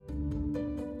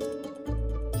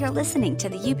You're listening to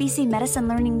the UBC Medicine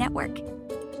Learning Network.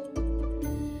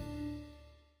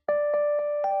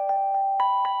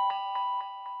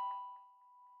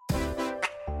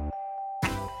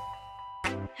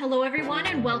 Hello everyone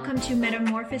and welcome to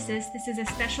Metamorphosis. This is a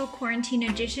special quarantine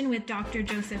edition with Dr.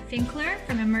 Joseph Finkler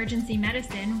from Emergency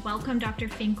Medicine. Welcome Dr.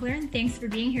 Finkler and thanks for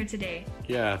being here today.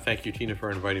 Yeah, thank you Tina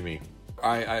for inviting me.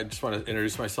 I just want to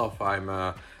introduce myself. I'm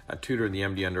a tutor in the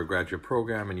MD undergraduate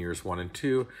program in years 1 and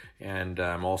 2, and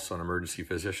I'm also an emergency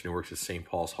physician who works at St.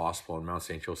 Paul's Hospital and Mount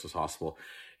St. Joseph's Hospital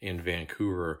in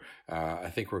Vancouver. I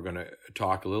think we're going to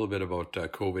talk a little bit about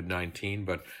COVID-19,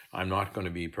 but I'm not going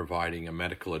to be providing a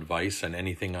medical advice, and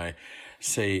anything I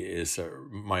say is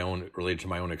my own, related to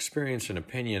my own experience and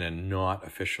opinion, and not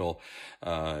official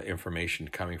information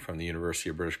coming from the University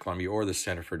of British Columbia or the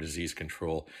Centre for Disease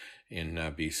Control in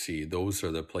BC. Those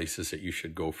are the places that you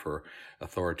should go for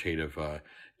authoritative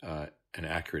and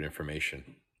accurate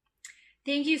information.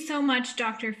 Thank you so much,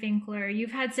 Dr. Finkler.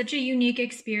 You've had such a unique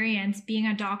experience being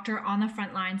a doctor on the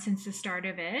front line since the start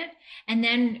of it, and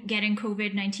then getting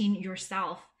COVID-19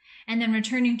 yourself, and then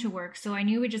returning to work. So I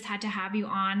knew we just had to have you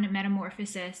on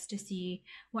Metamorphosis to see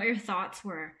what your thoughts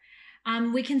were.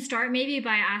 We can start maybe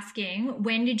by asking,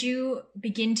 when did you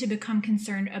begin to become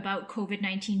concerned about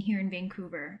COVID-19 here in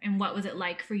Vancouver? And what was it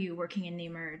like for you working in the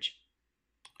Emerge?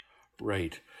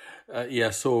 Right.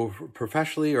 So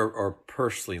professionally or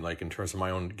personally, like in terms of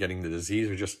my own getting the disease,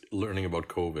 or just learning about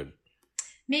COVID?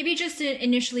 Maybe just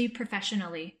initially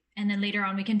professionally, and then later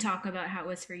on we can talk about how it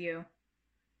was for you.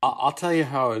 I'll tell you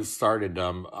how it started.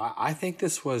 I think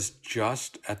this was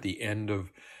just at the end of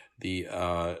the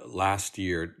last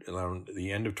year, around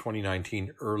the end of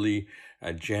 2019, early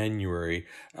January.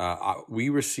 We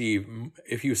receive,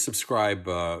 if you subscribe,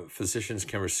 physicians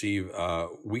can receive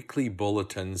weekly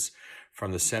bulletins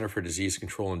from the Centre for Disease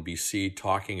Control in BC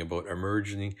talking about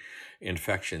emerging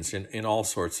infections in all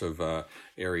sorts of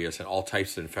areas and all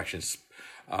types of infections.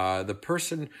 The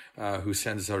person who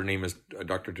sends out, her name is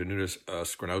Dr. Danuta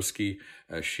Skronowski.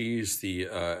 She's the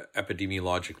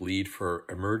epidemiologic lead for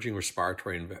emerging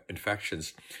respiratory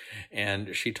infections.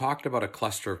 And she talked about a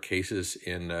cluster of cases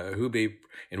in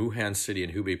Wuhan City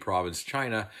in Hubei province,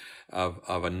 China, of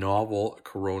a novel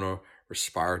corona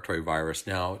respiratory virus.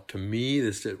 Now, to me,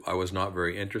 I was not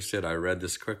very interested. I read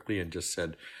this quickly and just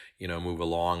said, move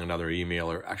along, another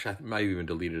email, or actually I might have even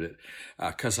deleted it,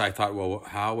 because I thought, well,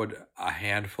 how would a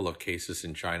handful of cases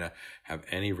in China have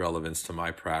any relevance to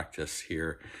my practice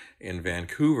here in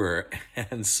Vancouver?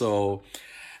 And so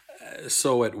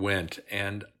it went.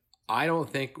 And I don't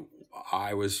think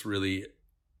I was really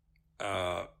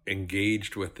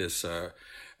engaged with this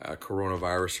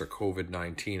coronavirus or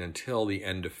COVID-19 until the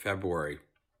end of February.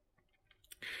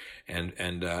 And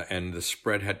the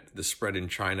spread in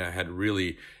China had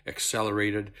really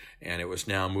accelerated, and it was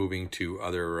now moving to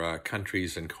other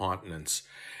countries and continents.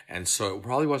 And so it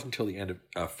probably wasn't until the end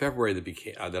of February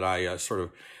that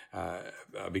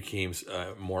I became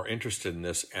more interested in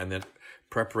this, and that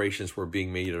preparations were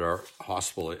being made at our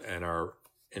hospital and our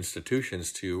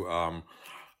institutions to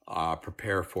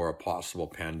prepare for a possible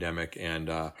pandemic and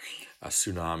a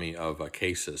tsunami of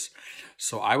cases.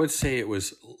 So I would say it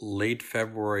was late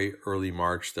February, early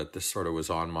March that this sort of was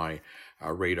on my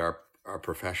radar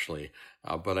professionally.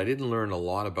 But I didn't learn a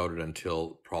lot about it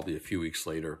until probably a few weeks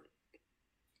later.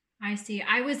 I see.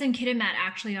 I was in Kitimat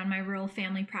actually on my rural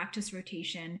family practice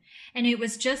rotation, and it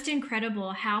was just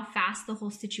incredible how fast the whole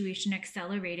situation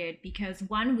accelerated, because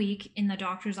 1 week in the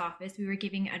doctor's office, we were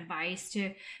giving advice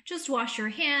to just wash your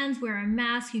hands, wear a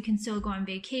mask, you can still go on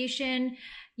vacation,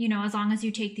 as long as you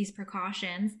take these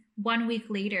precautions. 1 week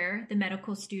later, the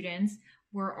medical students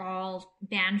were all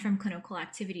banned from clinical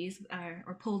activities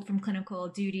or pulled from clinical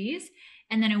duties.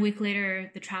 And then a week later,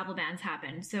 the travel bans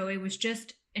happened. So it was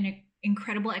just an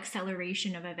incredible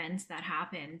acceleration of events that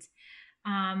happened.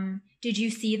 Did you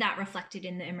see that reflected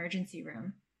in the emergency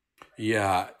room?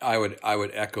 Yeah, I would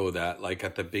echo that. Like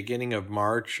at the beginning of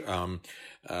March,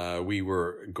 we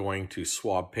were going to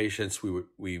swab patients.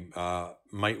 We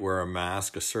might wear a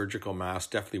mask, a surgical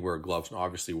mask, definitely wear gloves, and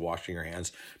obviously washing your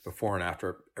hands before and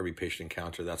after every patient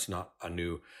encounter. That's not a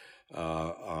new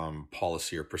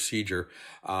policy or procedure.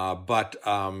 But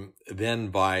then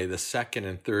by the second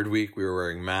and third week, we were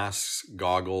wearing masks,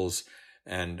 goggles,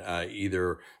 and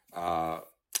either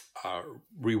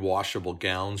rewashable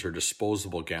gowns or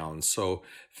disposable gowns. So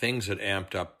things had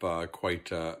amped up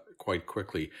quite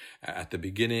quickly. At the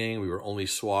beginning, we were only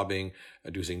swabbing,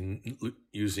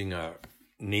 using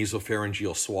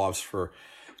nasopharyngeal swabs for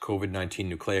COVID-19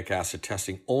 nucleic acid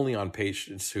testing only on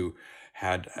patients who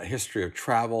had a history of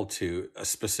travel to a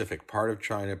specific part of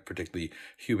China, particularly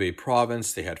Hubei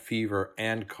province. They had fever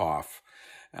and cough.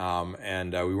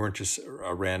 And we weren't just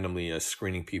randomly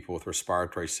screening people with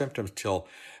respiratory symptoms till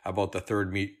about the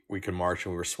third week in March,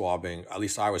 and we were swabbing, at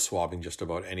least I was swabbing just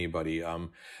about anybody,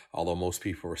 although most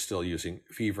people were still using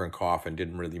fever and cough and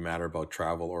didn't really matter about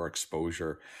travel or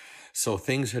exposure. So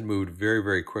things had moved very,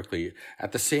 very quickly.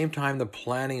 At the same time, the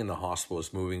planning in the hospital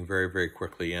was moving very, very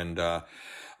quickly. And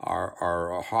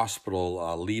our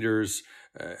hospital leaders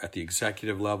at the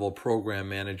executive level, program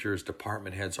managers,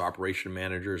 department heads, operation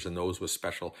managers, and those with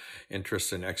special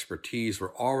interests and expertise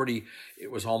were already,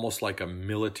 it was almost like a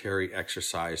military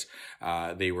exercise.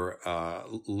 They were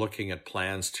looking at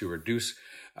plans to reduce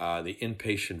the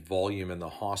inpatient volume in the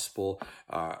hospital,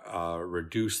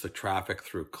 reduce the traffic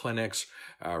through clinics,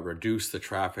 reduce the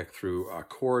traffic through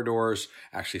corridors,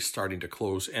 actually starting to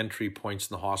close entry points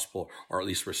in the hospital, or at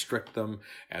least restrict them,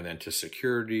 and then to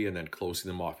security, and then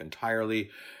closing them off entirely,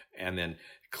 and then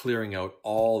closing down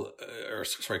all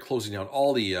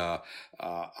the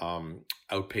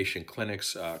outpatient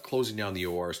clinics, closing down the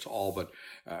ORs to all but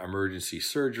emergency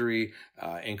surgery,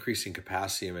 increasing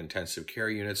capacity of intensive care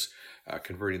units,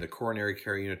 converting the coronary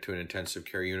care unit to an intensive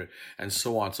care unit, and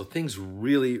so on. So things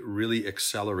really, really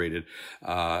accelerated,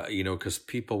 because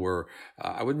people were,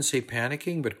 I wouldn't say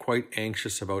panicking, but quite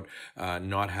anxious about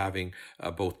not having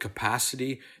both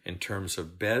capacity in terms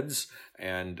of beds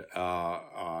and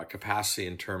capacity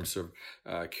in terms of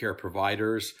care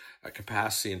providers,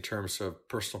 capacity in terms of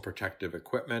personal protective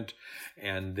equipment,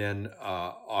 and then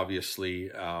obviously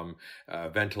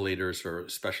ventilators or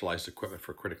specialized equipment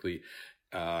for critically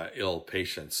ill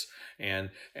patients. And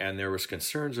there was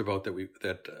concerns about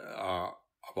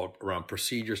about around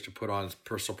procedures to put on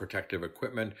personal protective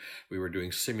equipment. We were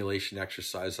doing simulation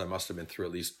exercises. I must have been through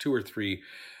at least 2 or 3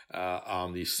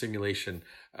 these simulation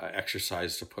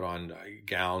exercises to put on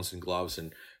gowns and gloves,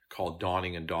 and called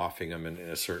donning and doffing them in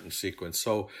a certain sequence.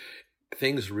 So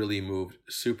things really moved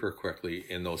super quickly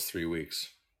in those 3 weeks.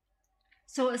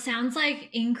 So it sounds like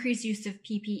increased use of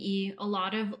PPE, a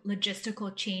lot of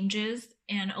logistical changes,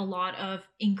 and a lot of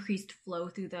increased flow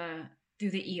through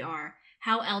the ER.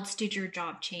 How else did your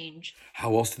job change?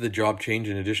 How else did the job change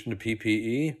in addition to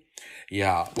PPE?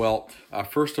 Yeah, well,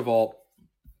 first of all,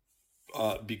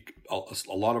 a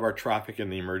lot of our traffic in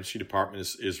the emergency department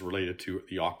is related to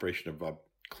the operation of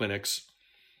clinics,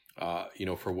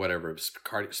 for whatever,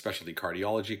 specialty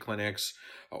cardiology clinics,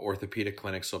 orthopedic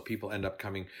clinics. So people end up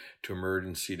coming to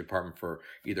emergency department for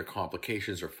either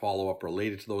complications or follow-up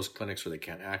related to those clinics, or they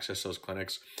can't access those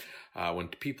clinics. When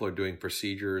people are doing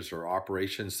procedures or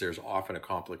operations, there's often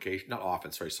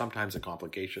sometimes a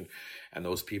complication, and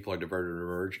those people are diverted to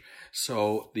emerge.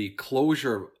 So the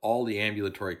closure of all the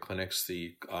ambulatory clinics,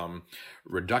 the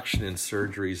reduction in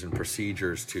surgeries and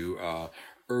procedures to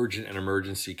urgent and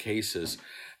emergency cases,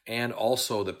 and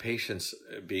also the patients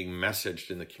being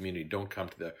messaged in the community, don't come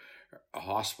to the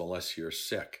hospital unless you're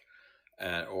sick.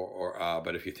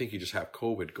 But if you think you just have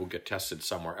COVID, go get tested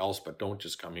somewhere else, but don't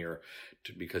just come here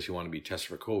because you want to be tested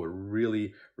for COVID.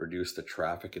 Really reduce the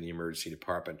traffic in the emergency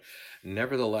department.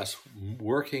 Nevertheless,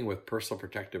 working with personal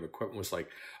protective equipment was like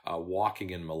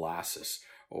walking in molasses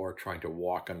or trying to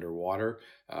walk underwater.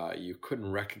 You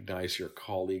couldn't recognize your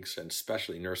colleagues, and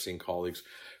especially nursing colleagues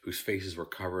whose faces were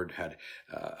covered, had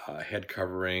head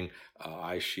covering,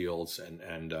 eye shields,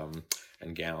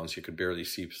 and gowns. You could barely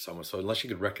see someone. So unless you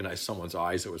could recognize someone's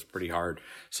eyes, it was pretty hard.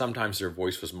 Sometimes their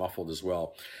voice was muffled as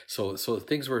well. So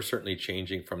things were certainly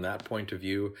changing from that point of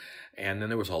view. And then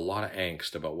there was a lot of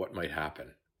angst about what might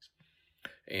happen.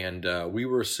 And we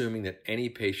were assuming that any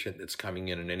patient that's coming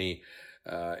in any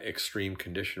extreme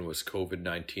condition was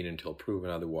COVID-19 until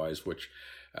proven otherwise, which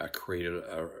created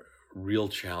real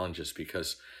challenges,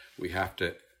 because we have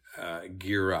to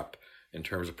gear up in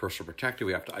terms of personal protective.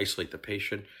 We have to isolate the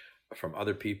patient from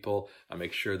other people,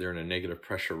 make sure they're in a negative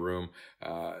pressure room,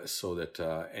 so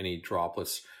that any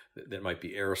droplets that might be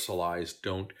aerosolized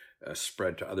don't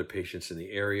spread to other patients in the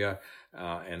area,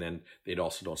 and then they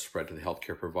also don't spread to the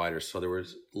healthcare providers. So there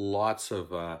was lots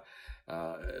of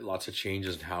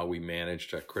changes in how we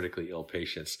managed critically ill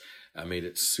patients. Made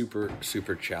it super,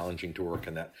 super challenging to work,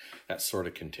 and that sort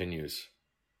of continues.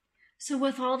 So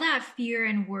with all that fear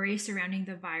and worry surrounding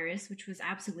the virus, which was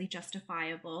absolutely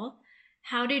justifiable,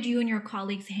 how did you and your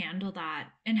colleagues handle that?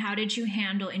 And how did you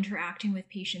handle interacting with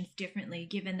patients differently,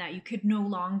 given that you could no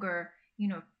longer,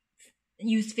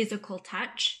 use physical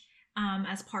touch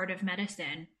as part of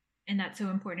medicine, and that's so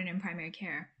important in primary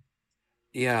care?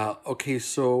 Yeah. Okay.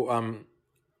 So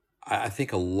I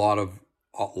think a lot of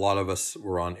us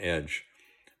were on edge.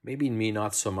 Maybe me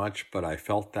not so much, but I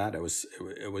felt that it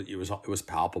was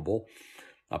palpable.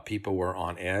 People were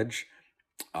on edge.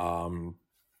 Um,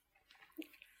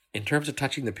 in terms of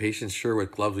touching the patients, sure,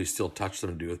 with gloves we still touch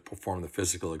them to perform the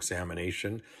physical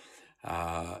examination.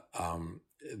 Uh, um,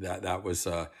 that was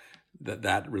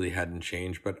that really hadn't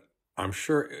changed, but I'm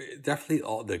sure definitely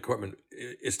all the equipment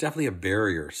is definitely a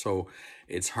barrier. So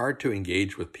it's hard to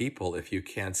engage with people if you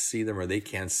can't see them or they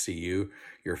can't see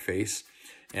your face.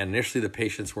 And initially the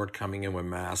patients weren't coming in with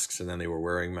masks and then they were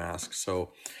wearing masks.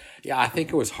 So yeah, I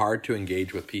think it was hard to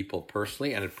engage with people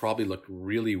personally, and it probably looked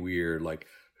really weird. Like,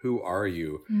 who are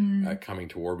you coming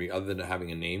toward me? Other than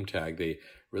having a name tag, they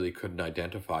really couldn't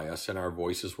identify us, and our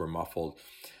voices were muffled.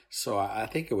 So I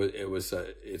think it was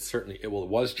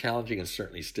challenging, and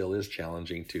certainly still is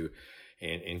challenging to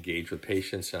engage with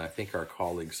patients. And I think our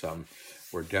colleagues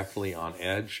were definitely on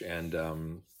edge, and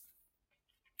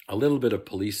a little bit of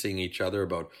policing each other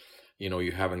about,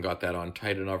 you haven't got that on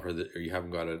tight enough, or you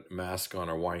haven't got a mask on,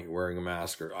 or why aren't you wearing a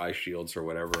mask, or eye shields or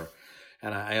whatever.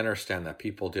 And I understand that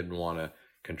people didn't want to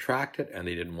contract it, and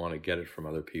they didn't want to get it from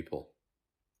other people.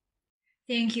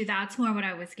 Thank you. That's more what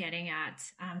I was getting at.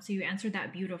 So you answered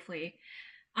that beautifully.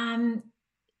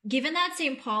 Given that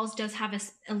St. Paul's does have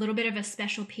a little bit of a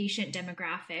special patient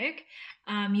demographic,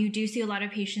 you do see a lot of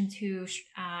patients who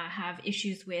have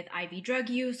issues with IV drug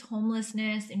use,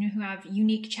 homelessness, and who have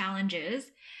unique challenges.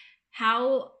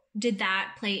 How did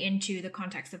that play into the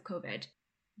context of COVID,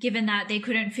 given that they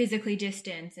couldn't physically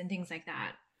distance and things like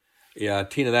that? Yeah,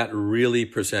 Tina, that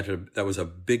was a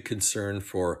big concern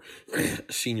for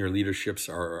senior leaderships,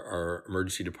 our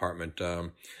emergency department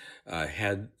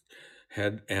head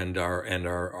and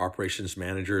our operations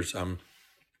managers.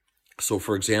 So,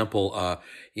 for example,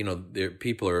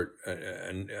 people are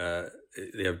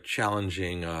they have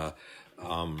challenging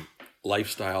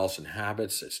lifestyles and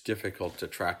habits. It's difficult to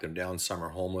track them down. Some are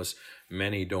homeless.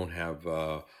 Many don't have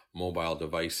mobile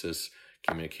devices,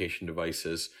 communication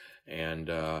devices, and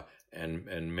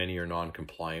many are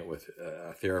non-compliant with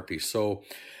therapy. So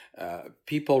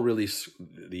people really,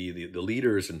 the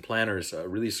leaders and planners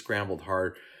really scrambled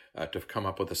hard to come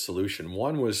up with a solution.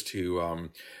 One was to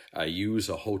use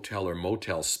a hotel or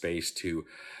motel space to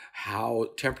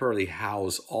temporarily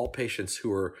house all patients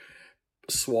who are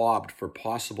swabbed for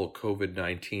possible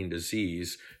COVID-19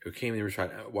 disease, who came in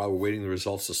while we're waiting the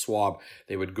results of swab.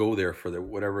 They would go there for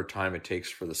whatever time it takes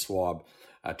for the swab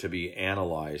to be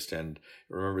analyzed. And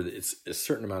remember, it's a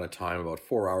certain amount of time, about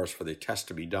 4 hours for the test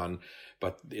to be done,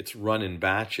 but it's run in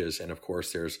batches. And of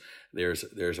course,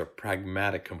 there's a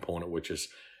pragmatic component, which is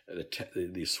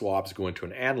the swabs go into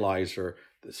an analyzer.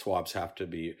 The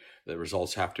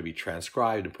results have to be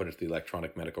transcribed and put into the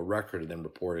electronic medical record, and then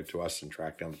reported to us and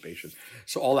track down the patient.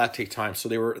 So all that takes time. So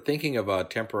they were thinking of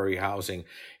temporary housing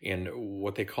in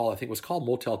what they call, I think it was called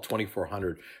Motel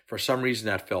 2400. For some reason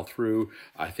that fell through.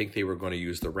 I think they were going to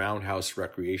use the Roundhouse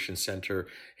Recreation Center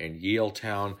in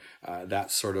Yaletown.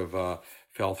 That sort of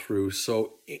fell through.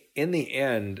 So in the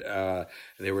end,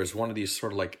 there was one of these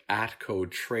sort of like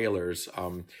ATCO trailers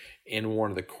in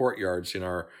one of the courtyards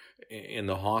in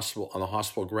the hospital, on the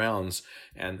hospital grounds,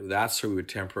 and that's where we would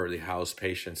temporarily house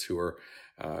patients who are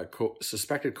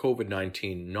suspected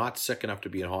COVID-19, not sick enough to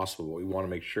be in hospital. But we want to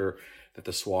make sure that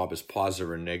the swab is positive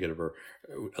or negative, or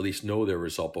at least know their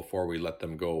result before we let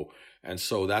them go. And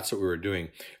so that's what we were doing.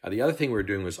 The other thing we were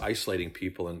doing was isolating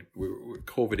people in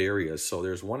COVID areas. So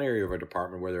there's one area of our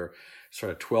department where there are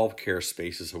sort of 12 care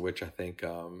spaces, of which I think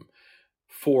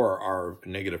 4 are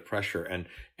negative pressure, and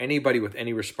anybody with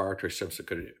any respiratory symptoms that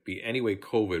could be anyway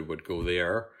COVID would go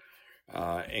there,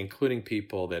 including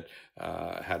people that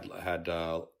had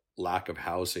lack of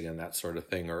housing and that sort of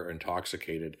thing, or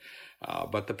intoxicated.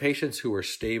 But the patients who were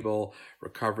stable,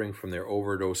 recovering from their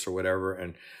overdose or whatever,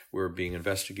 and were being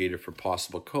investigated for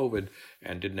possible COVID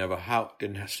and didn't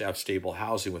have stable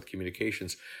housing with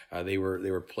communications, they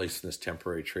were placed in this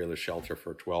temporary trailer shelter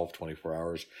for 24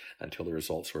 hours until the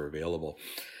results were available.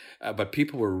 But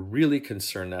people were really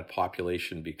concerned, that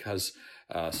population, because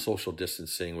social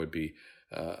distancing would be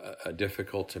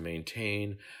difficult to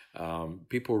maintain.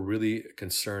 People were really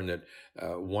concerned that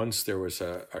once there was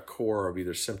a core of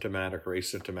either symptomatic or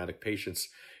asymptomatic patients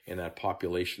in that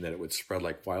population, that it would spread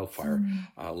like wildfire.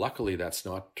 Luckily, that's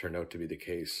not turned out to be the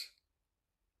case,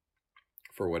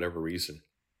 for whatever reason.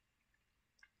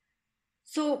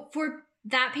 So for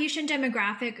that patient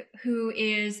demographic who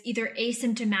is either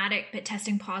asymptomatic but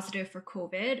testing positive for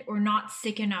COVID, or not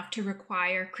sick enough to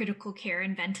require critical care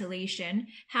and ventilation,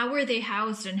 how were they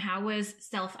housed, and how was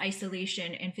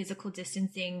self-isolation and physical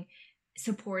distancing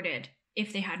supported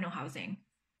if they had no housing?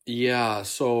 Yeah.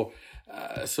 So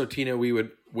Tina, we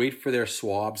would wait for their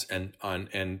swabs, and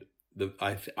I'm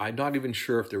not even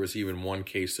sure if there was even one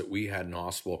case that we had in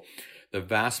hospital. The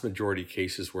vast majority of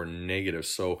cases were negative.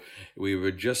 So we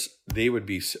would just they would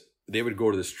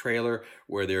go to this trailer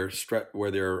where their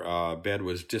bed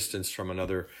was distanced from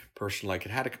another person. Like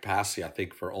it had a capacity, I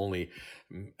think, for only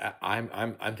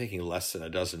I'm thinking less than a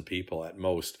dozen people at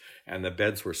most, and the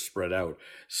beds were spread out.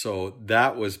 So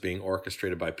that was being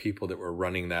orchestrated by people that were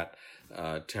running that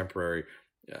temporary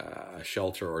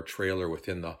shelter or trailer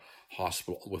within the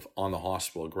hospital on the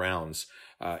hospital grounds.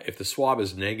 If the swab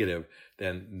is negative,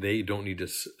 then they don't need to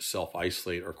self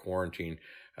isolate or quarantine.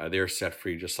 They're set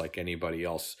free just like anybody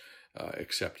else,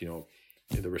 except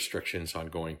the restrictions on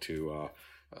going to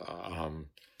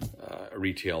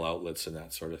retail outlets and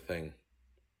that sort of thing.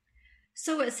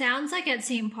 So it sounds like at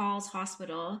St. Paul's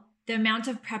Hospital, the amount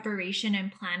of preparation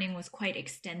and planning was quite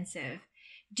extensive.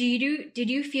 Did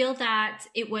you feel that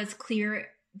it was clear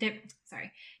that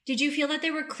did you feel that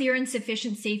there were clear and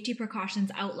sufficient safety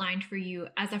precautions outlined for you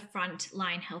as a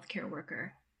frontline healthcare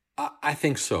worker? I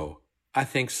think so. I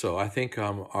think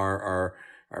our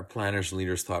planners and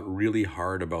leaders thought really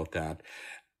hard about that.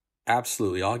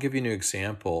 Absolutely. I'll give you an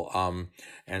example.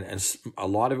 And a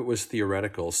lot of it was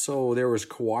theoretical. So there was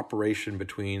cooperation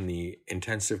between the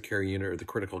intensive care unit or the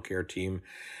critical care team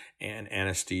and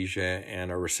anesthesia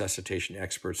and our resuscitation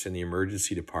experts in the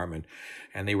emergency department.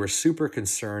 And they were super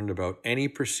concerned about any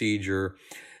procedure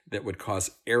that would cause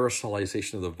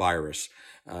aerosolization of the virus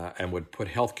and would put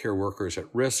healthcare workers at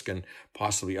risk and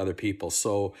possibly other people.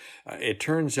 So it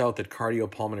turns out that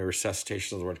cardiopulmonary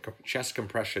resuscitation, or chest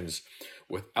compressions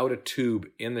without a tube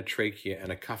in the trachea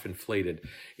and a cuff inflated,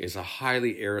 is a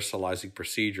highly aerosolizing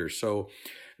procedure. So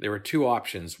there were two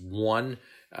options. One,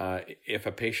 if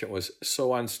a patient was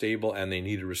so unstable and they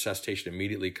needed resuscitation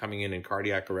immediately, coming in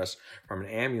cardiac arrest from an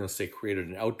ambulance, they created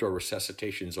an outdoor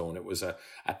resuscitation zone. It was a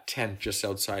tent just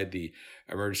outside the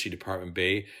emergency department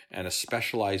bay and a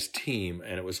specialized team,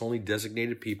 and it was only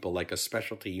designated people like a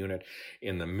specialty unit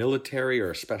in the military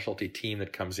or a specialty team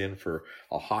that comes in for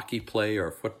a hockey play or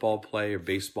a football play or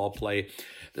baseball play.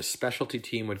 The specialty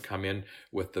team would come in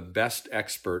with the best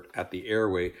expert at the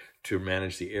airway to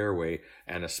manage the airway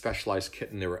and a specialized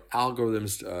kit, and there were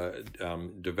algorithms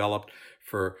developed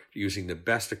for using the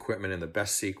best equipment and the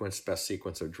best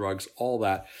sequence of drugs, all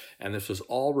that, and this was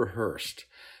all rehearsed.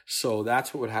 So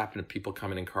that's what would happen if people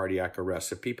come in cardiac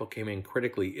arrest. If people came in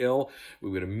critically ill, we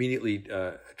would immediately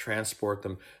transport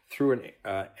them through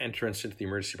an entrance into the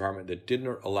emergency department that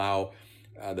didn't allow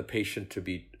the patient to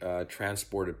be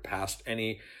transported past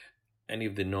any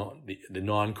of the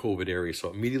non-COVID areas.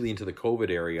 So immediately into the COVID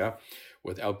area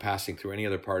without passing through any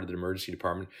other part of the emergency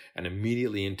department, and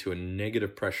immediately into a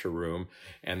negative pressure room.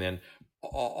 And then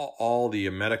all the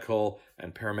medical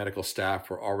and paramedical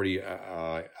staff were already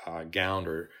gowned,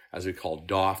 or as we call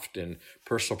doffed, in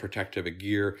personal protective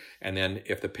gear. And then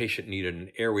if the patient needed an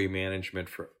airway management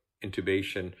for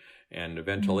intubation and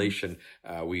ventilation,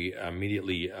 we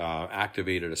immediately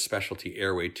activated a specialty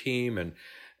airway team,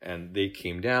 and they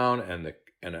came down, and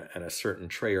a certain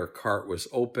tray or cart was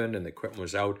opened, and the equipment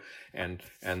was out, and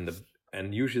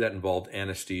usually that involved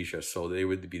anesthesia. So they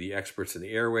would be the experts in the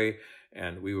airway,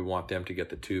 and we would want them to get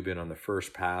the tube in on the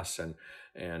first pass and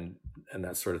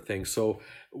that sort of thing. So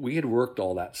we had worked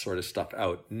all that sort of stuff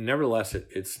out. Nevertheless,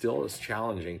 it still is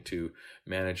challenging to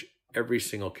manage every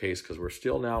single case, because we're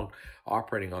still now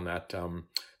operating on that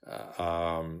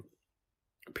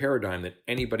paradigm that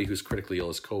anybody who's critically ill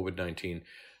is COVID-19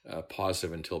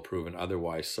 positive until proven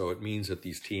otherwise. So it means that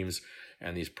these teams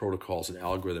and these protocols and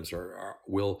algorithms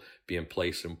will be in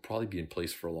place, and probably be in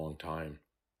place for a long time.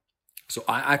 So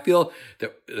I feel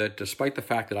that despite the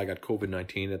fact that I got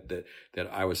COVID-19, that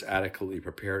I was adequately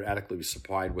prepared, adequately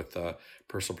supplied with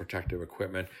personal protective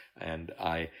equipment, and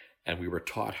we were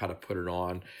taught how to put it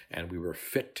on, and we were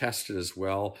fit tested as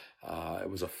well. It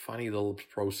was a funny little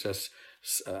process.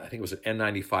 I think it was an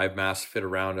N95 mask fit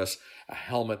around us, a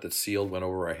helmet that sealed went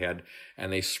over our head,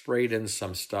 and they sprayed in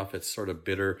some stuff. It's sort of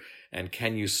bitter, and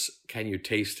can you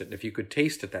taste it? And if you could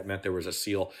taste it, that meant there was a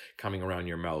seal coming around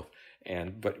your mouth,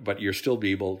 but you're still be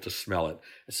able to smell it.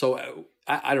 So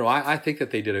I don't know. I think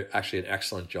that they did actually an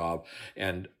excellent job,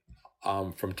 and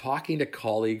from talking to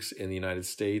colleagues in the United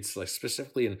States, like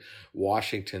specifically in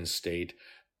Washington State,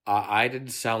 I didn't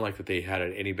sound like that they had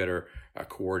any better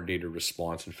coordinated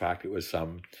response. In fact,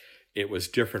 it was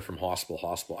different from hospital to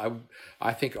hospital.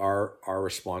 I think our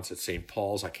response at St.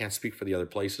 Paul's, I can't speak for the other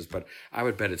places, but I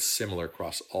would bet it's similar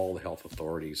across all the health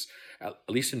authorities, at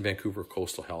least in Vancouver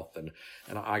Coastal Health, and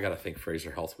I got to think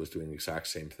Fraser Health was doing the exact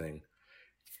same thing.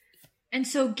 And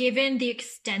so, given the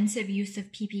extensive use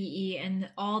of PPE and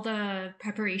all the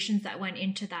preparations that went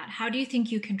into that, how do you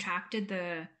think you contracted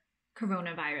the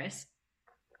coronavirus?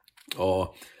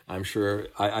 Oh, I'm sure.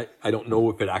 I don't know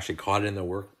if it actually caught it in the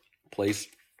workplace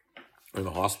or in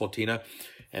the hospital, Tina.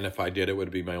 And if I did, it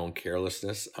would be my own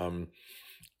carelessness.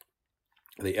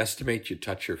 They estimate you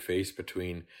touch your face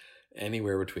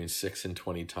anywhere between 6 and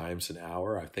 20 times an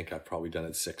hour. I think I've probably done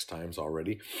it 6 times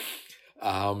already.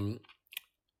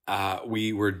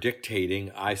 We were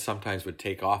dictating. I sometimes would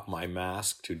take off my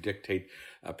mask to dictate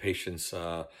a patient's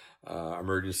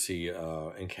emergency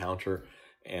encounter,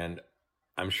 and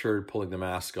I'm sure pulling the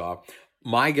mask off.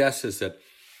 My guess is that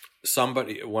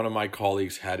one of my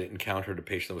colleagues had encountered a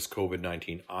patient that was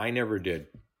COVID-19. I never did,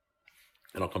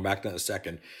 and I'll come back to that in a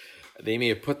second. They may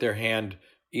have put their hand,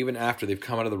 even after they've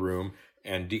come out of the room,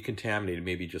 and decontaminated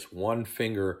maybe just one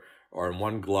finger or in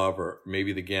one glove, or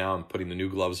maybe the gown, putting the new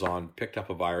gloves on, picked up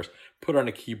a virus, put it on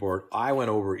a keyboard. I went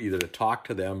over either to talk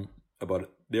to them about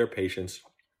their patients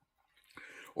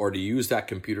or to use that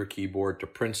computer keyboard to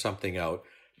print something out,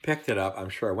 picked it up. I'm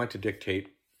sure I went to dictate,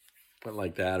 went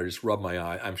like that, or just rubbed my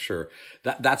eye. I'm sure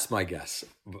that's my guess.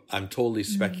 I'm totally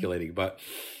speculating, but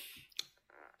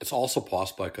it's also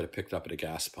possible I could have picked up at a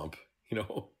gas pump,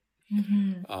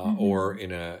 or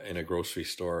in a grocery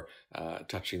store,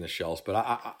 touching the shelves. But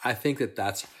I think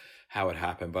that's how it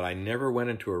happened. But I never went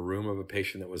into a room of a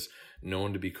patient that was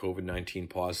known to be COVID-19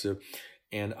 positive.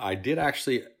 And I did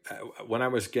actually, when I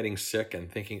was getting sick and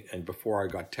thinking, and before I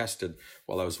got tested,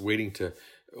 while I was waiting to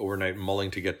overnight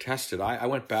mulling to get tested, I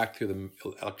went back through the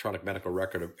electronic medical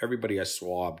record of everybody I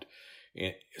swabbed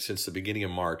since the beginning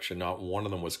of March, and not one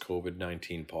of them was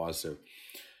COVID-19 positive.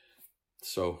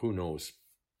 So who knows?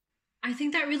 I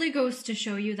think that really goes to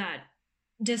show you that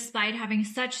despite having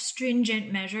such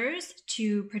stringent measures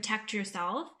to protect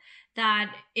yourself,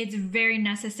 that it's very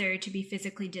necessary to be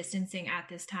physically distancing at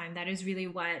this time. That is really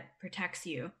what protects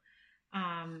you,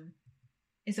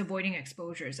 is avoiding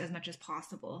exposures as much as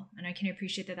possible. And I can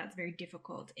appreciate that that's very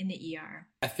difficult in the ER.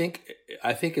 I think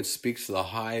it speaks to the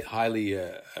highly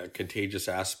contagious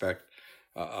aspect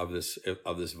of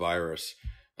this virus.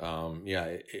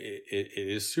 It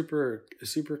is super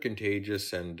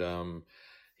contagious, and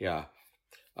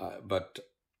but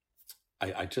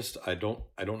I don't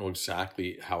know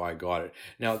exactly how I got it.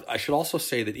 Now, I should also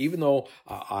say that even though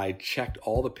I checked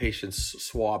all the patients'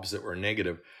 swabs that were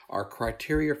negative, our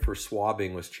criteria for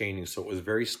swabbing was changing. So it was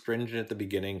very stringent at the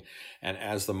beginning, and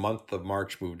as the month of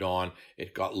March moved on,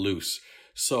 it got loose.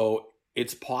 So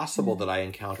it's possible that I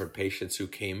encountered patients who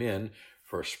came in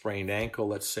for a sprained ankle,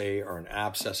 let's say, or an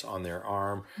abscess on their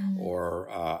arm, or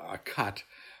a cut,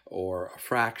 or a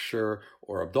fracture,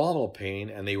 or abdominal pain,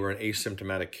 and they were an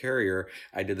asymptomatic carrier.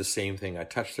 I did the same thing. I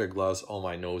touched their gloves. Oh,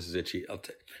 my nose is itchy. I'll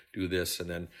do this, and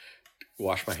then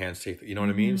wash my hands. You know what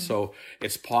I mean? So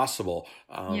it's possible.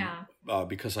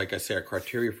 Because, like I say, our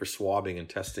criteria for swabbing and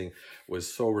testing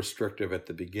was so restrictive at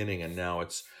the beginning, and now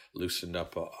it's loosened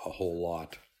up a whole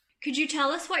lot. Could you tell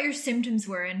us what your symptoms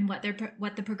were and what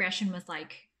the progression was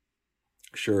like?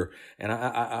 Sure. And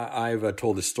I've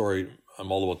told this story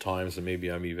multiple times, and maybe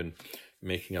I'm even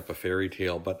making up a fairy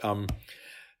tale, but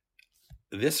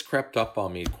this crept up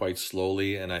on me quite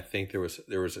slowly, and I think there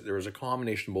was a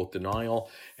combination of both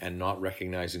denial and not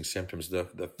recognizing symptoms.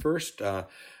 The first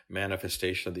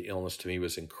manifestation of the illness to me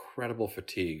was incredible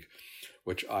fatigue,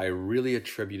 which I really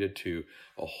attributed to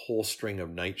a whole string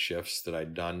of night shifts that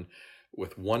I'd done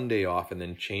with one day off, and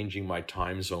then changing my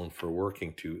time zone for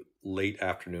working to late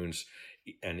afternoons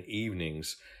and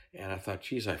evenings. And I thought,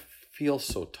 geez, I feel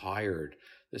so tired.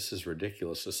 This is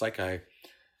ridiculous. It's like I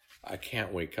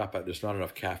can't wake up. There's not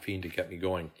enough caffeine to get me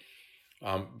going.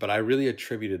 But I really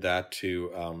attributed that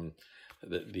to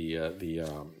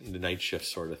the night shift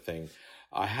sort of thing.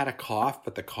 I had a cough,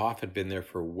 but the cough had been there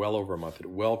for well over a month. It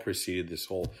well preceded this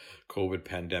whole COVID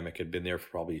pandemic. It had been there for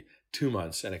probably 2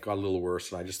 months, and it got a little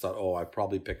worse. And I just thought, I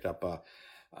probably picked up a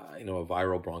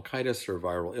viral bronchitis or a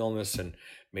viral illness, and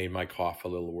made my cough a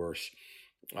little worse.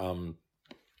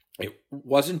 It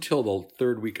wasn't until the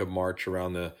third week of March,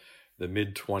 around the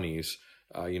mid-20s,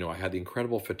 I had the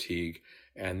incredible fatigue.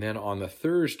 And then on the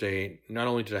Thursday, not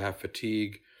only did I have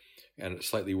fatigue and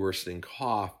slightly worsening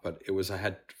cough, but I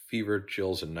had fever,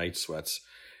 chills, and night sweats.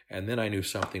 And then I knew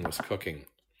something was cooking.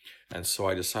 And so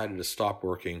I decided to stop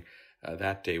working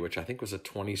that day, which I think was the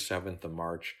 27th of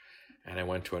March. And I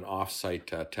went to an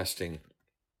off-site testing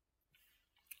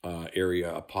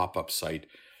area, a pop-up site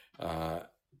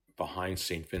behind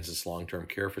St. Vincent's Long-Term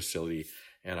Care Facility.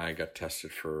 And I got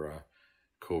tested for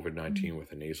COVID-19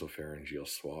 with a nasopharyngeal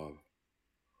swab.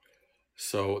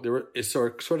 So it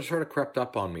sort of crept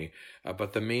up on me.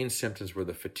 But the main symptoms were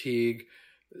the fatigue,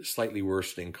 slightly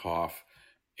worsening cough,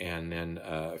 and then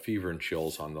fever and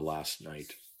chills on the last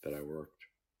night that I worked.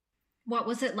 What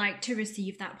was it like to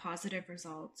receive that positive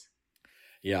result?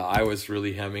 Yeah, I was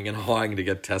really hemming and hawing to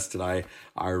get tested. I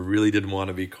really didn't want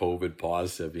to be COVID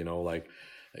positive, like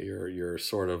you're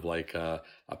sort of like a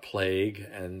plague.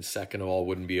 And second of all,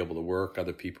 wouldn't be able to work.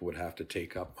 Other people would have to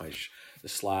take up the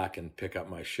slack and pick up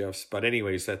my shifts. But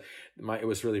anyways, it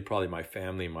was really probably my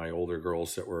family, my older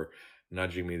girls that were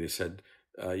nudging me. They said,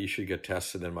 you should get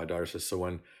tested. And then my daughter says, so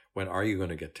when are you going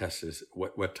to get tested?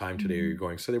 What time today are you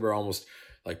going? So they were almost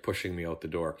like pushing me out the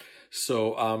door.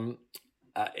 So,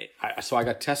 so I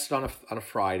got tested on a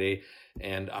Friday,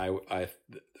 and I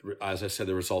as I said,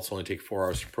 the results only take 4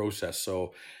 hours to process.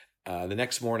 So the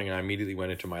next morning, I immediately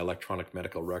went into my electronic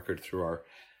medical record through our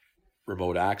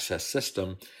remote access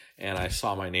system, and I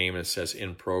saw my name and it says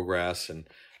in progress, and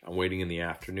I'm waiting in the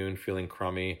afternoon, feeling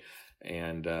crummy,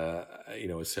 and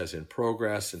it says in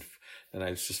progress, and I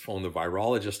just phoned the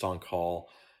virologist on call,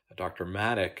 Dr.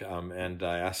 Maddock, and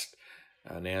I asked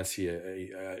Nancy, do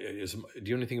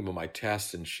you know anything about my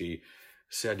test? And she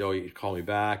said, oh, you call me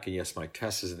back. And yes, my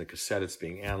test is in the cassette. It's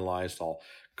being analyzed. I'll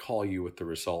call you with the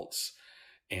results.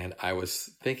 And I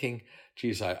was thinking,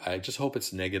 geez, I just hope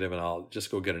it's negative, and I'll just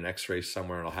go get an x-ray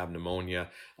somewhere, and I'll have pneumonia.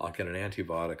 I'll get an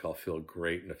antibiotic. I'll feel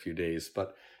great in a few days.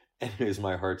 But anyways,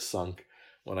 my heart sunk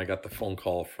when I got the phone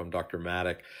call from Dr.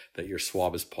 Maddock that your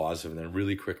swab is positive. And then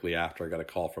really quickly after, I got a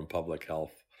call from public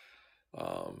health.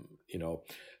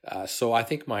 So I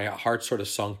think my heart sort of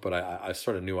sunk, but I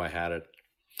sort of knew I had it.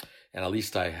 And at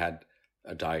least I had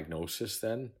a diagnosis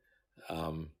then.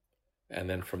 And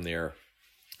then from there,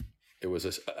 it was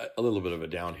a little bit of a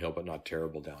downhill, but not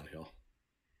terrible downhill.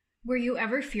 Were you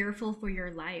ever fearful for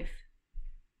your life?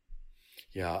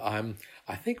 Yeah,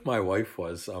 I think my wife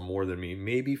was more than me,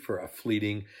 maybe for a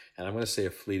fleeting, and I'm going to say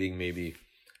a fleeting maybe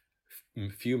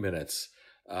few minutes.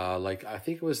 I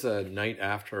think it was the night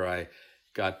after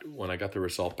when I got the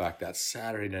result back that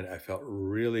Saturday night, I felt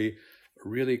really,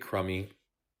 really crummy.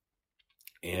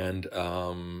 And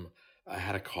I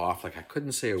had a cough, like I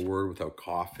couldn't say a word without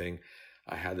coughing.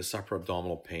 I had this upper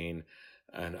abdominal pain,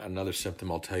 and another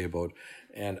symptom I'll tell you about.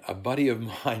 And a buddy of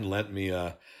mine lent me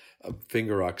a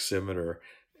finger oximeter,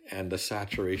 and the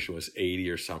saturation was 80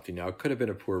 or something. Now, it could have been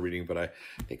a poor reading, but I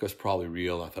think it was probably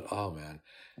real. I thought, oh man.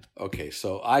 Okay,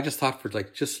 so I just thought for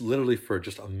just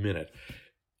a minute,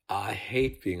 I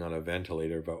hate being on a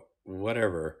ventilator, but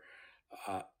whatever.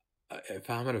 If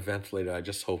I'm on a ventilator, I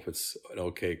just hope it's an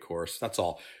okay course. That's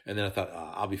all. And then I thought,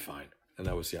 I'll be fine. And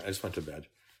that was, I just went to bed.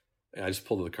 And I just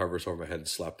pulled the covers over my head and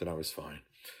slept, and I was fine.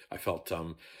 I felt,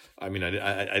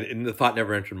 the thought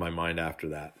never entered my mind after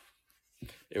that.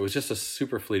 It was just a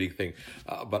super fleeting thing.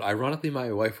 But ironically,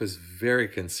 my wife was very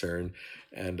concerned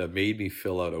and made me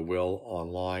fill out a will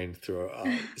online through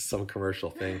some commercial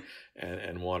thing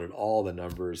and wanted all the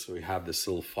numbers. So we have this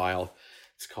little file.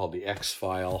 It's called the X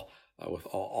file. With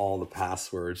all the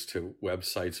passwords to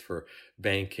websites for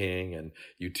banking and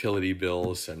utility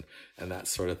bills and that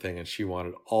sort of thing. And she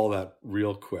wanted all that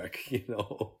real quick,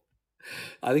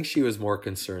 I think she was more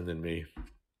concerned than me.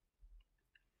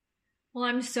 Well,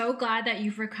 I'm so glad that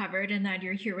you've recovered and that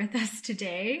you're here with us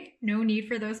today. No need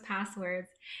for those passwords.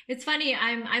 It's funny,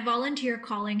 I volunteer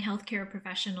calling healthcare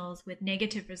professionals with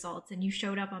negative results, and you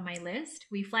showed up on my list.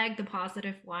 We flagged the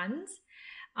positive ones.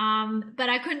 But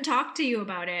I couldn't talk to you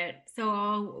about it.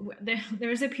 So there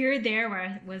was a period there where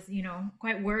I was,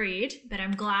 quite worried, but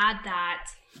I'm glad that.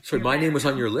 So my name was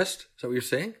on your list? Is that what you're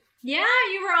saying? Yeah,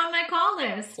 you were on my call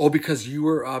list. Oh, because you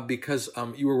were,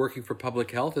 you were working for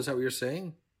public health? Is that what you're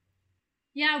saying?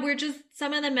 Yeah,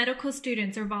 some of the medical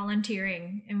students are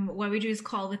volunteering, and what we do is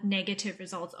call with negative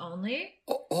results only.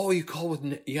 Oh, you call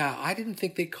with, yeah, I didn't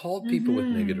think they called people with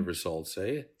negative results,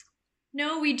 eh?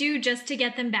 No, we do, just to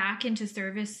get them back into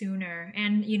service sooner.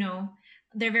 And,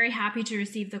 they're very happy to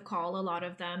receive the call, a lot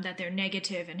of them, that they're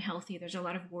negative and healthy. There's a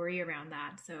lot of worry around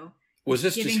that. So was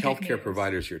this just healthcare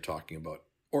providers you're talking about?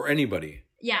 Or anybody?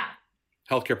 Yeah.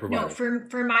 Healthcare providers? No,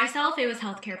 for myself, it was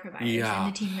healthcare providers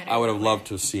and the team that I would have loved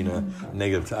to have seen a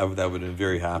negative. That would have been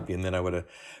very happy. And then I would have,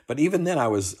 but even then I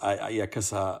was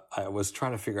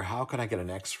trying to figure how could I get an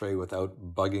x-ray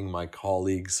without bugging my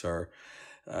colleagues or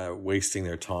wasting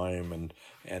their time,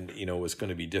 and it was going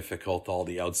to be difficult. All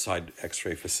the outside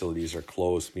x-ray facilities are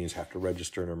closed, means I have to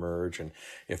register and emerge, and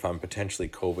if I'm potentially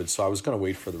COVID, so I was going to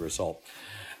wait for the result.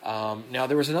 Now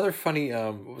there was another funny,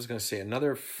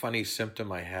 another funny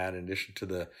symptom I had in addition to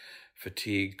the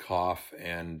fatigue, cough,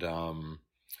 and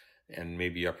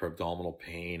maybe upper abdominal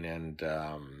pain and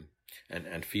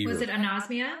fever. Was it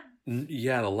anosmia?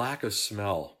 Yeah, the lack of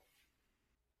smell.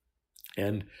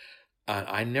 And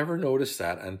I never noticed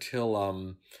that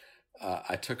until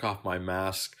I took off my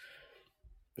mask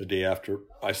the day after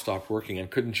I stopped working and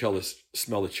couldn't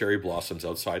smell the cherry blossoms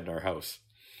outside in our house.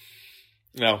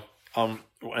 Now,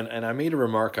 and I made a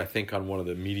remark, I think, on one of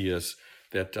the medias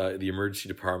that the emergency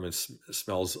department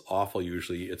smells awful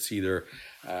usually. It's either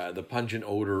the pungent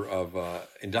odor of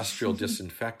industrial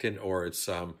disinfectant or it's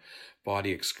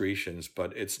body excretions,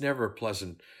 but it's never a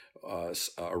pleasant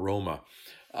aroma.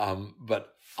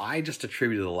 But I just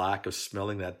attributed the lack of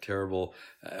smelling that terrible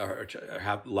or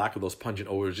have lack of those pungent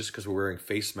odors just because we're wearing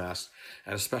face masks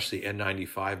and especially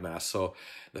N95 masks. So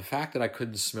the fact that I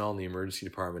couldn't smell in the emergency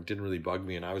department didn't really bug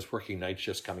me. And I was working night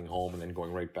shifts coming home and then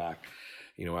going right back,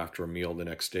 after a meal the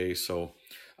next day. So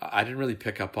I didn't really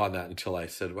pick up on that until I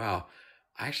said, wow,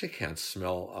 I actually can't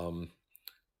smell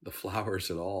the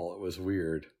flowers at all. It was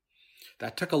weird.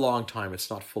 That took a long time. It's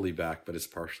not fully back, but it's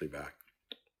partially back.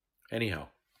 Anyhow.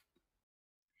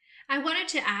 I wanted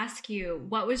to ask you,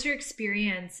 what was your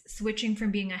experience switching from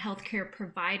being a healthcare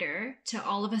provider to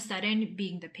all of a sudden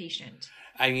being the patient?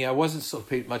 I mean, I wasn't so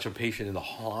much a patient in the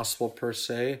hospital per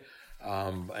se,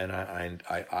 and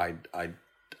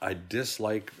I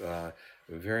dislike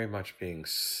very much being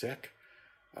sick,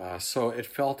 so it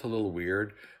felt a little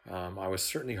weird. I was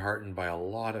certainly heartened by a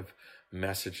lot of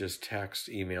messages, texts,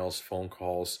 emails, phone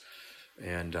calls,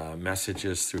 and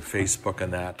messages through Facebook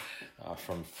and that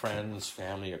from friends,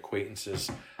 family,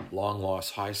 acquaintances, long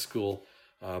lost high school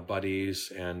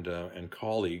buddies and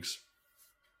colleagues.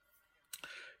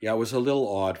 Yeah, it was a little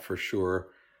odd for sure.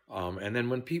 And then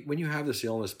when you have this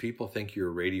illness, people think you're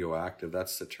radioactive.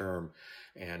 That's the term,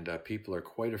 and people are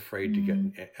quite afraid to get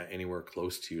anywhere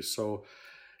close to you. So,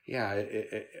 yeah,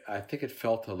 I think it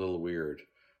felt a little weird.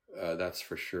 That's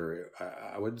for sure.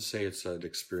 I wouldn't say it's an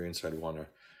experience I'd want to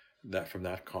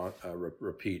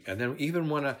repeat. And then even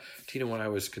when Tina, when I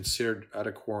was considered out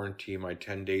of quarantine, my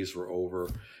 10 days were over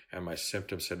and my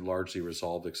symptoms had largely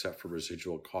resolved except for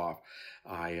residual cough.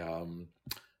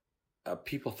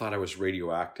 People thought I was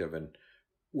radioactive and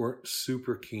weren't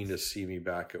super keen to see me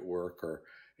back at work or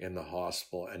in the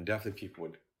hospital. And definitely people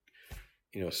would,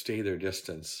 stay their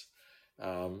distance.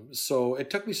 So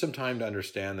it took me some time to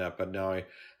understand that, but now I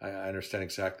understand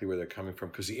exactly where they're coming from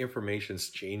because the information's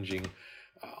changing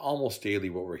almost daily.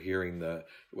 What we're hearing,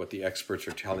 what the experts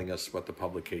are telling us, what the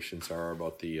publications are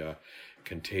about the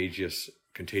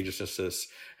contagiousness,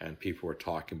 and people were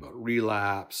talking about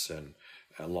relapse and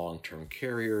long-term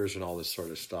carriers and all this sort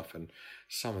of stuff. And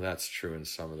some of that's true and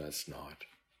some of that's not.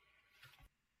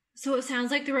 So it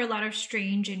sounds like there were a lot of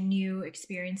strange and new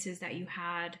experiences that you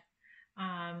had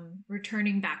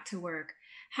returning back to work.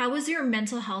 How was your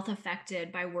mental health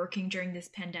affected by working during this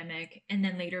pandemic and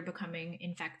then later becoming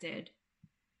infected?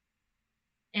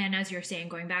 And as you're saying,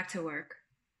 going back to work.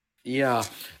 Yeah,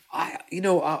 I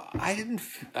don't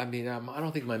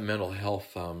think my mental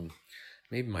health,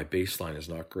 maybe my baseline is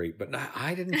not great, but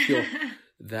I didn't feel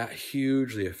that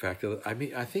hugely affected. I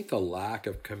mean, I think the lack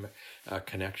of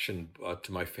connection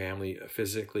to my family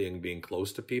physically and being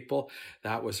close to people,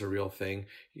 that was a real thing.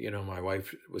 My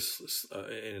wife was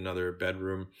in another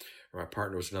bedroom, or my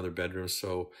partner was in another bedroom.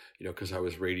 So, because I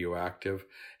was radioactive.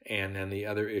 And then the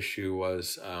other issue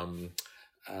was,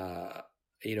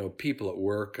 people at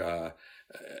work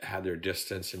had their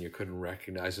distance and you couldn't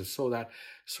recognize them. So that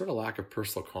sort of lack of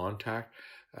personal contact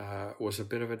was a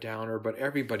bit of a downer, but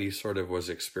everybody sort of was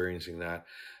experiencing that.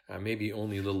 Maybe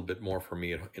only a little bit more for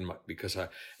me because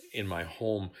in my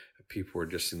home, people were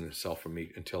distancing themselves from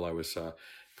me until I was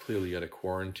clearly out of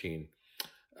quarantine.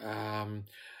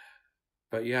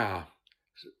 But yeah,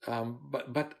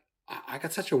 but I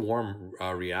got such a warm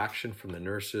reaction from the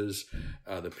nurses,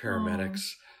 the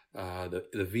paramedics,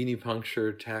 the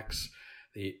venipuncture techs,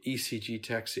 the ECG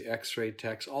techs, the X-ray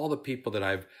techs, all the people that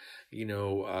I've,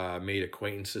 made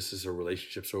acquaintances or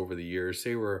relationships over the years.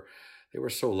 They were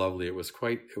so lovely. It was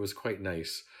quite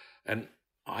nice. And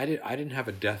I didn't have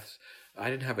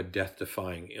a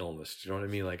death-defying illness. Do you know what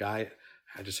I mean? Like I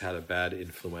just had a bad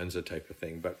influenza type of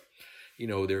thing. But,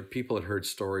 there are people that heard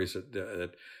stories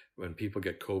that when people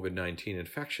get COVID-19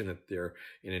 infection, that they're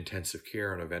in intensive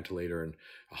care on a ventilator and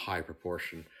a high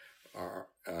proportion are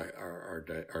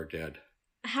dead.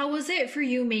 How was it for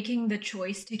you making the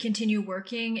choice to continue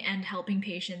working and helping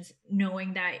patients,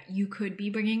 knowing that you could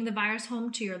be bringing the virus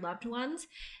home to your loved ones?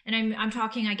 And I'm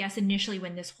talking, I guess, initially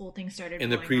when this whole thing started in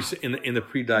the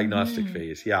pre-diagnostic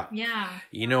phase. Yeah.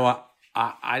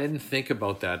 I didn't think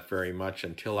about that very much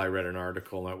until I read an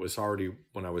article, and it was already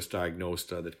when I was diagnosed,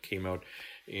 that came out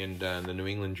in the New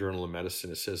England Journal of Medicine.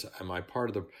 It says, am I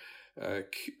part of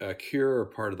a cure or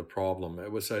part of the problem.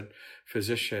 It was a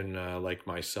physician like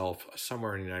myself,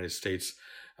 somewhere in the United States,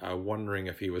 wondering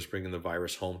if he was bringing the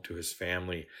virus home to his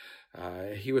family.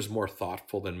 He was more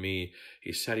thoughtful than me.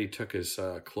 He said he took his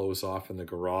clothes off in the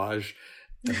garage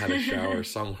and had a shower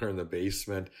somewhere in the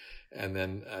basement, and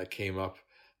then came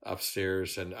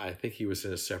upstairs, and I think he was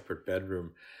in a separate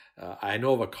bedroom. I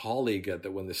know of a colleague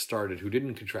that when this started who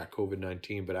didn't contract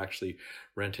COVID-19 but actually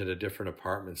rented a different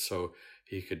apartment so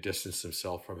he could distance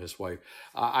himself from his wife.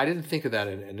 I didn't think of that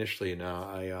initially.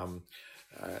 No,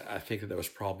 I think that was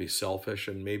probably selfish,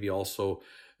 and maybe also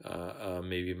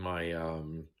maybe my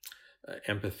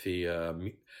empathy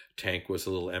tank was a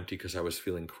little empty because I was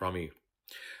feeling crummy.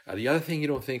 The other thing you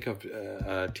don't think of,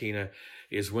 Tina,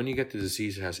 is when you get the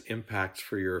disease, it has impacts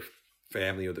for your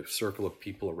family or the circle of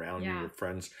people around you, your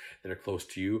friends that are close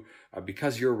to you.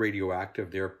 Because you're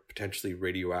radioactive, they're potentially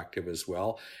radioactive as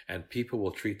well, and people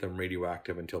will treat them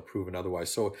radioactive until proven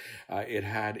otherwise. So it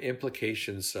had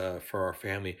implications for our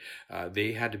family.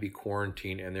 They had to be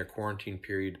quarantined, and their quarantine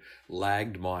period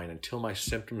lagged mine. Until my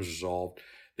symptoms resolved,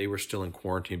 they were still in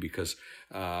quarantine because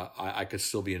I could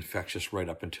still be infectious right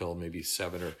up until maybe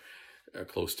 7 or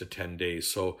close to 10 days.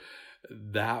 So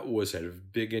that was a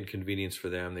big inconvenience for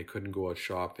them. They couldn't go out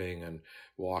shopping and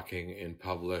walking in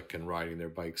public and riding their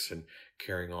bikes and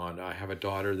carrying on. I have a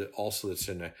daughter that's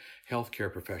in a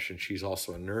healthcare profession. She's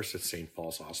also a nurse at St.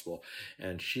 Paul's Hospital,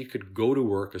 and she could go to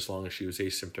work as long as she was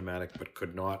asymptomatic, but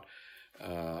could not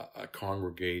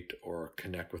congregate or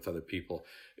connect with other people.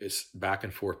 It's back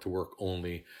and forth to work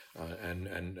only,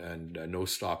 and no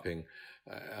stopping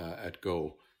at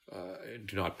go.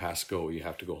 Do not pass go. You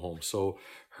have to go home. So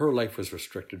her life was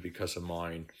restricted because of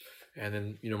mine. And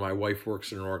then, my wife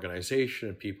works in an organization,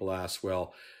 and people ask,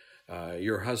 well,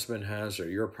 your husband has, or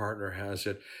your partner has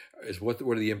it. What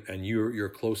are the, and you're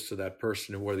close to that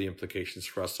person, and what are the implications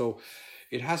for us? So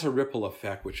it has a ripple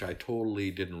effect, which I totally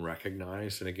didn't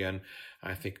recognize. And again,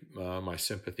 I think my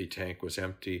sympathy tank was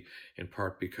empty, in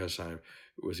part because I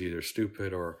was either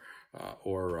stupid or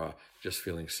just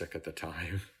feeling sick at the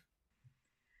time.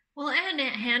 Well, and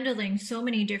handling so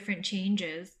many different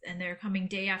changes, and they're coming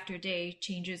day after day,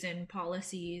 changes in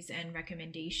policies and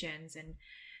recommendations, and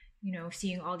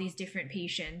seeing all these different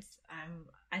patients.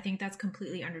 I think that's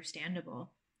completely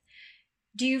understandable.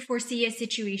 Do you foresee a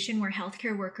situation where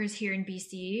healthcare workers here in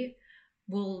BC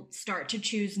will start to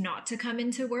choose not to come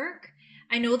into work?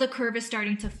 I know the curve is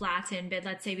starting to flatten, but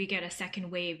let's say we get a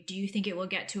second wave. Do you think it will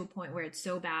get to a point where it's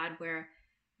so bad where,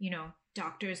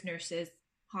 doctors, nurses,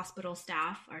 hospital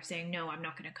staff are saying, no, I'm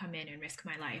not going to come in and risk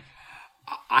my life?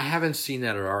 I haven't seen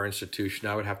that at our institution.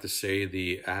 I would have to say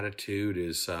the attitude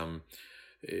is a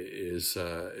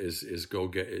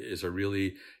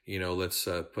really, let's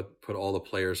put all the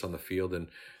players on the field and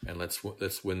let's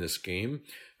win this game.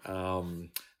 I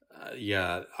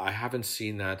haven't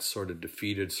seen that sort of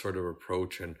defeated sort of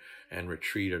approach and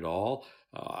retreat at all.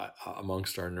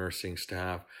 Amongst our nursing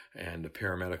staff and the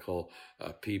paramedical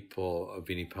people,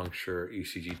 venipuncture,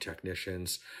 ECG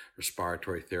technicians,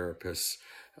 respiratory therapists,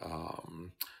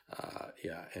 and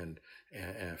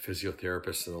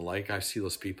physiotherapists and the like. I see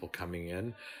those people coming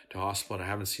in to hospital, and I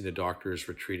haven't seen the doctors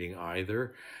retreating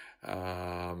either.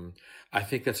 I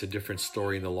think that's a different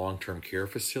story in the long-term care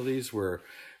facilities where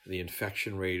the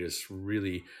infection rate is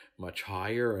really much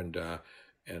higher, and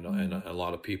a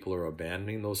lot of people are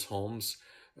abandoning those homes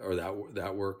or that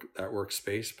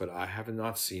workspace. But I have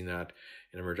not seen that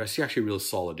in emergency. I see actually real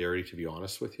solidarity, to be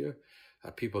honest with you.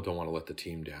 People don't want to let the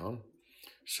team down,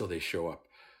 so they show up,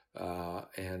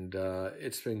 and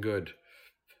it's been good.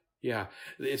 Yeah,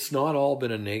 it's not all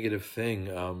been a negative thing.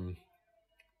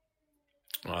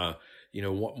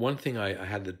 One thing I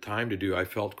had the time to do, I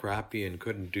felt crappy and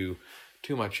couldn't do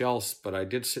too much else, but I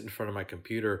did sit in front of my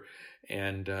computer,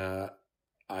 and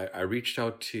I reached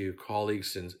out to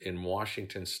colleagues in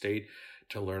Washington State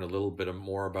to learn a little bit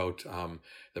more about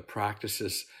the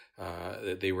practices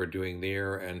that they were doing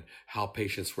there and how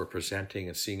patients were presenting,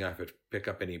 and seeing if I could pick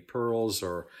up any pearls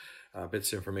or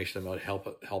bits of information that might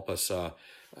help us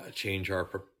change our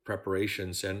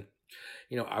preparations. And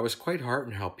I was quite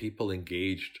heartened how people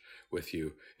engaged with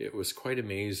you. It was quite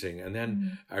amazing. And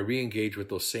then I re-engaged with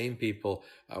those same people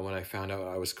when I found out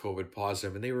I was COVID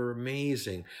positive, and they were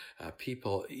amazing.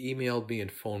 People emailed me and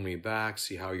phoned me back,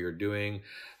 see how you're doing.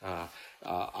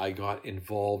 I got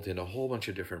involved in a whole bunch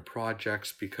of different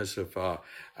projects because of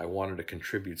I wanted to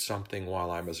contribute something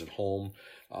while I was at home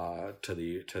to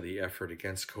the effort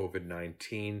against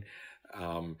COVID-19.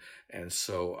 And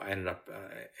so I ended up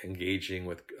engaging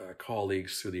with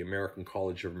colleagues through the American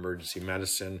College of Emergency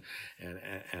Medicine,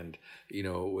 and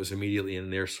was immediately in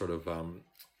their sort of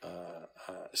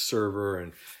server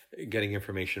and getting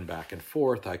information back and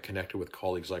forth. I connected with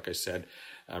colleagues, like I said,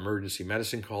 emergency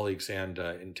medicine colleagues and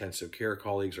intensive care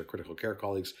colleagues or critical care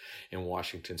colleagues in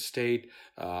Washington State.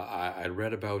 I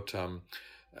read about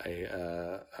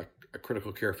a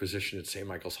critical care physician at St.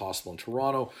 Michael's Hospital in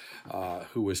Toronto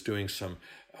who was doing some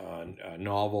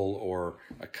novel or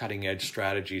cutting edge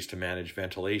strategies to manage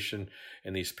ventilation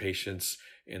in these patients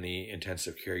in the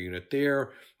intensive care unit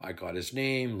there. I got his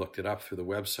name, looked it up through the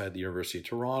website of the University of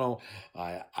Toronto.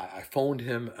 I phoned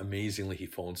him. Amazingly, he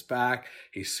phones back.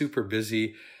 He's super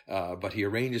busy, but he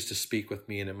arranges to speak with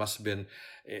me, and it must have been,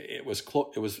 it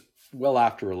was well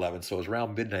after 11, so it was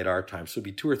around midnight our time. So it'd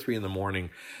be 2 or 3 in the morning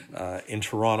in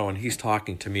Toronto, and he's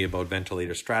talking to me about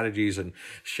ventilator strategies and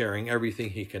sharing everything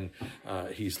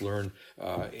he's learned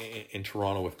in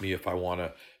Toronto with me if I want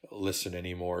to listen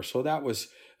anymore. So that was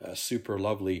super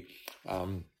lovely.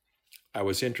 I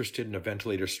was interested in a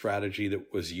ventilator strategy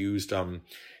that was used in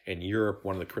Europe.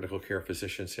 One of the critical care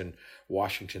physicians in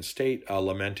Washington State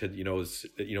lamented,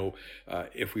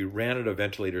 if we ran out of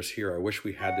ventilators here, I wish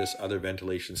we had this other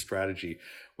ventilation strategy,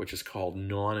 which is called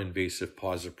non-invasive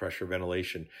positive pressure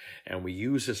ventilation. And we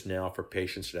use this now for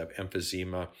patients that have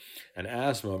emphysema and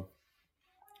asthma.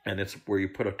 And it's where you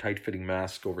put a tight-fitting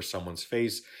mask over someone's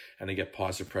face and they get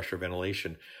positive pressure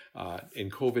ventilation. In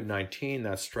COVID-19,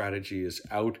 that strategy is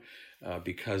out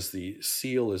because the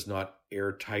seal is not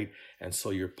airtight, and so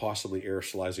you're possibly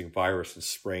aerosolizing virus and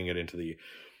spraying it into the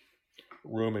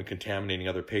room and contaminating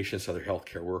other patients, other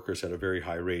healthcare workers at a very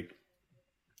high rate,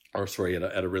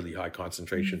 at a really high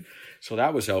concentration. Mm-hmm. So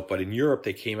that was out. But in Europe,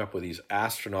 they came up with these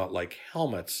astronaut-like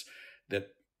helmets that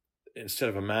instead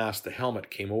of a mask, the helmet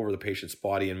came over the patient's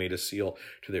body and made a seal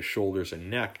to their shoulders and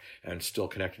neck and still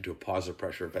connected to a positive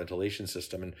pressure ventilation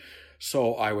system. And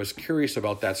so I was curious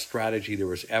about that strategy. There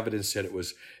was evidence that it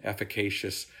was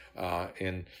efficacious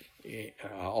in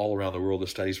all around the world. The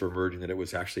studies were emerging that it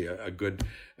was actually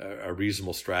a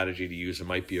reasonable strategy to use. It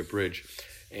might be a bridge.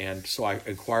 And so I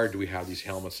inquired, do we have these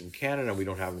helmets in Canada? We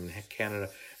don't have them in Canada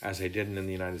as they didn't in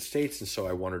the United States. And so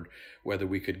I wondered whether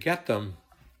we could get them.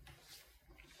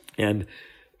 And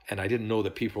I didn't know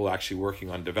that people were actually working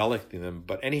on developing them.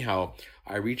 But anyhow,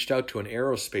 I reached out to an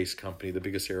aerospace company, the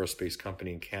biggest aerospace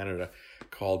company in Canada,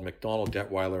 called McDonnell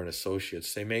Detweiler and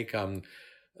Associates. They make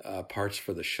parts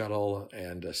for the shuttle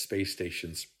and space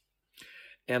stations.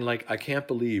 And I can't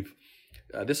believe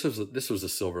this was a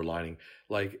silver lining.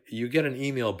 You get an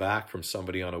email back from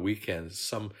somebody on a weekend.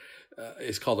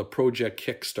 It's called a Project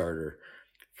Kickstarter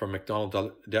from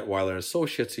McDonnell Detweiler and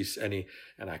Associates. I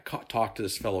talked to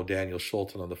this fellow, Daniel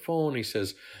Schulten, on the phone. He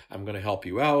says, I'm going to help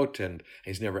you out. And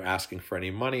he's never asking for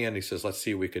any money. And he says, let's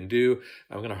see what we can do.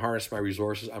 I'm going to harness my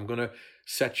resources. I'm going to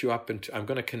set you up I'm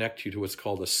going to connect you to what's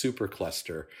called a super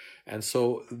cluster. And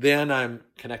so then I'm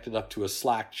connected up to a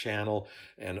Slack channel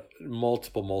and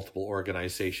multiple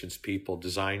organizations, people,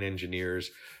 design engineers,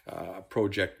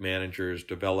 project managers,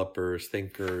 developers,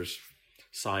 thinkers,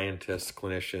 scientists,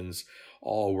 clinicians,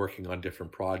 all working on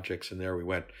different projects. And there we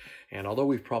went. And although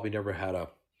we've probably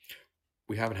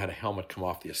we haven't had a helmet come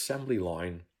off the assembly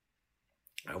line,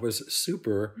 I was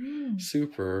super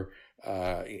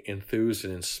enthused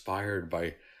and inspired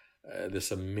by this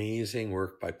amazing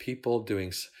work by people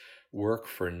doing work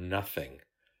for nothing,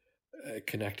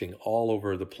 connecting all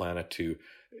over the planet to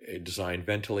design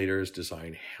ventilators,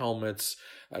 design helmets,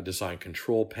 design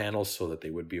control panels so that they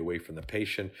would be away from the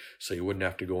patient, so you wouldn't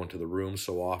have to go into the room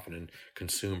so often and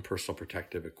consume personal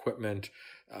protective equipment.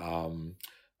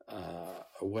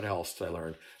 What else did I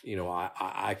learn?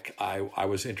 I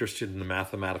was interested in the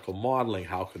mathematical modeling.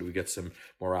 How could we get some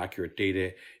more accurate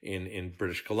data in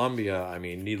British Columbia? I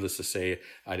mean, needless to say,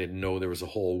 I didn't know there was a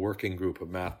whole working group of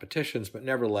mathematicians, but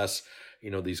nevertheless,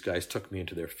 these guys took me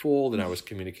into their fold, and I was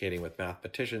communicating with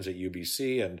mathematicians at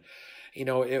UBC, and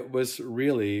it was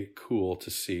really cool to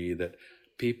see that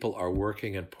people are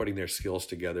working and putting their skills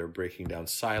together, breaking down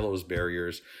silos,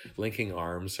 barriers, linking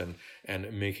arms,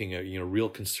 and making a real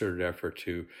concerted effort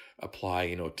to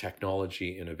apply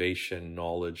technology, innovation,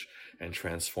 knowledge, and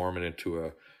transform it into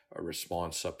a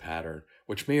response, a pattern,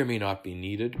 which may or may not be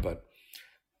needed, but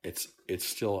it's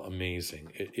still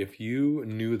amazing. If you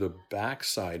knew the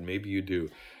backside, maybe you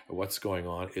do, what's going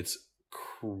on, it's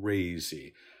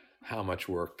crazy how much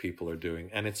work people are doing,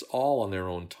 and it's all on their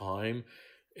own time.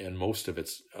 And most of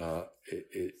it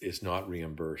is not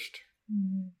reimbursed.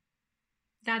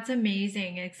 That's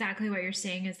amazing. Exactly what you're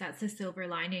saying is that's the silver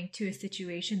lining to a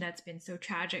situation that's been so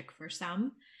tragic for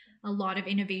some. A lot of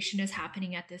innovation is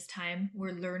happening at this time.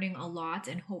 We're learning a lot,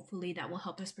 and hopefully that will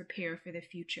help us prepare for the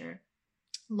future.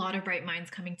 A lot of bright minds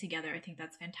coming together. I think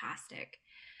that's fantastic.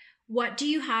 What do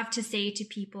you have to say to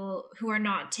people who are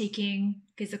not taking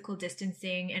physical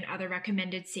distancing and other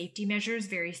recommended safety measures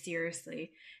very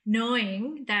seriously,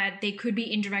 knowing that they could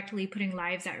be indirectly putting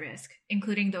lives at risk,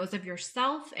 including those of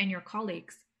yourself and your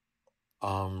colleagues?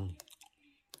 Um,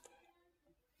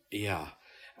 yeah.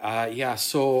 Yeah.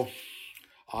 So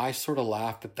I sort of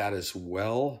laughed at that as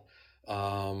well.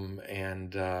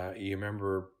 And you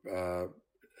remember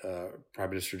Prime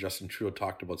Minister Justin Trudeau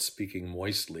talked about speaking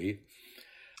moistly.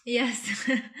 Yes.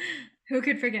 Who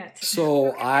could forget?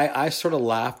 So I sort of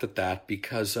laughed at that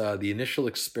because the initial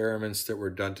experiments that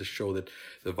were done to show that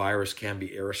the virus can be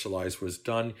aerosolized was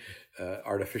done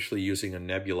artificially using a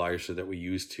nebulizer that we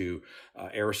use to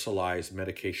aerosolize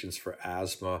medications for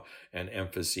asthma and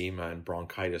emphysema and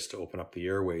bronchitis to open up the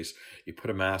airways. You put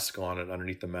a mask on, and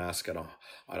underneath the mask at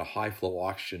a high flow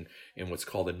oxygen in what's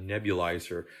called a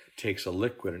nebulizer takes a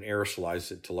liquid and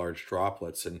aerosolizes it to large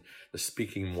droplets. And the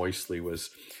speaking moistly was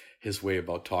his way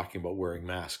about talking about wearing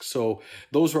masks. So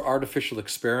those were artificial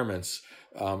experiments,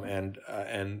 and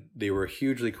they were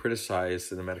hugely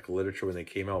criticized in the medical literature when they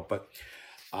came out. But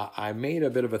I made a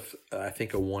bit of I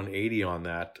think a 180 on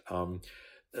that.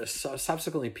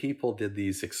 Subsequently, people did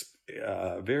these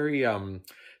very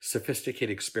sophisticated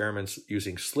experiments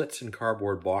using slits in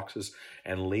cardboard boxes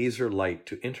and laser light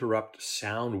to interrupt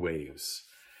sound waves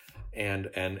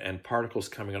and particles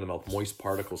coming out of the mouth, moist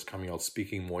particles coming out,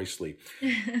 speaking moistly.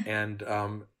 And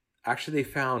actually, they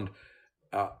found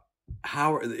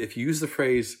how, if you use the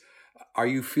phrase, are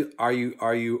you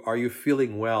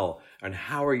feeling well, and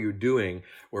how are you doing,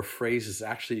 where phrases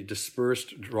actually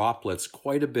dispersed droplets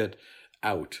quite a bit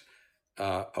out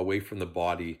away from the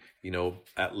body,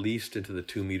 at least into the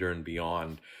 2 meter and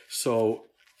beyond. So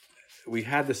we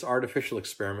had this artificial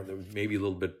experiment that was maybe a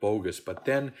little bit bogus, but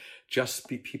then just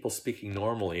people speaking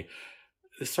normally,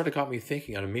 this sort of got me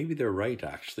thinking, and maybe they're right,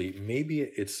 actually. Maybe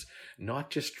it's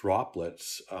not just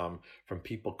droplets from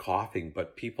people coughing,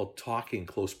 but people talking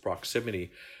close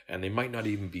proximity, and they might not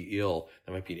even be ill.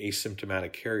 They might be an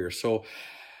asymptomatic carrier. So,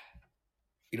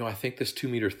 I think this 2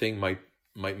 meter thing might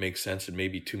make sense, and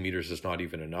maybe 2 meters is not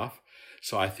even enough.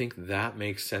 So I think that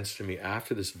makes sense to me.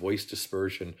 After this voice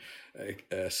dispersion,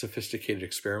 sophisticated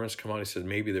experiments come on, I said,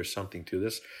 maybe there's something to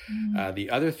this. The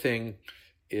other thing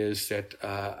is that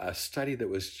a study that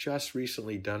was just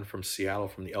recently done from Seattle,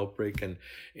 from the outbreak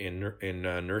in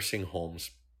nursing homes,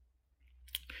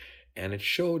 and it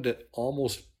showed that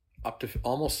almost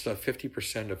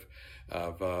 50%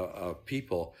 of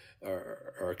people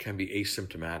can be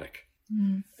asymptomatic.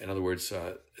 In other words,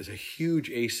 there's a huge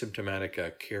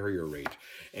asymptomatic carrier rate,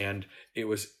 and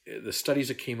the studies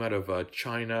that came out of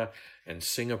China and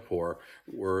Singapore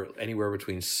were anywhere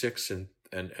between 6 and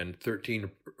 13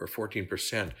 or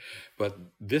 14%, but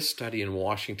this study in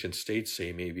Washington State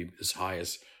say maybe as high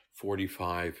as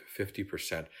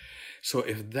 45-50%. So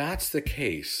if that's the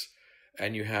case,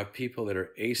 and you have people that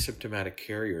are asymptomatic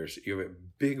carriers, you have a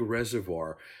big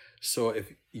reservoir. So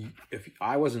if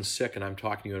I wasn't sick and I'm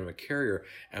talking to you and I'm a carrier,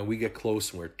 and we get close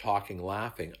and we're talking,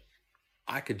 laughing,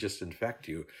 I could just infect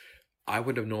you. I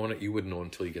wouldn't have known it. You wouldn't know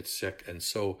until you get sick. And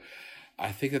so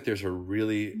I think that there's a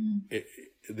really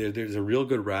there's a real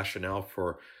good rationale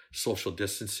for social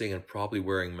distancing and probably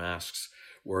wearing masks,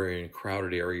 wearing in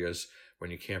crowded areas when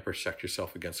you can't protect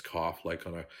yourself against cough, like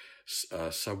on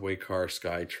a subway car,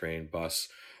 SkyTrain, bus,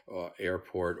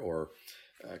 airport, or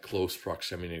close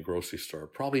proximity to a grocery store.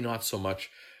 Probably not so much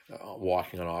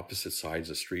walking on opposite sides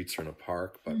of streets or in a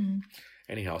park, but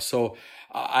anyhow. So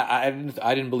I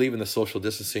didn't believe in the social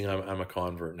distancing. I'm a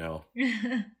convert now.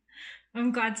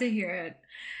 I'm glad to hear it.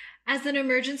 As an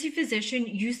emergency physician,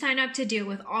 you sign up to deal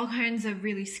with all kinds of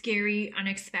really scary,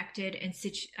 unexpected, and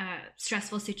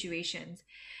stressful situations.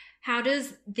 How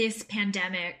does this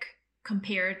pandemic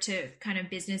compare to kind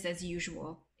of business as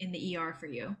usual in the ER for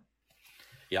you?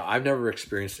 Yeah, I've never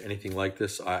experienced anything like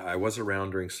this. I was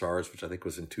around during SARS, which I think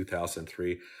was in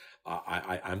 2003.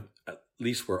 I'm at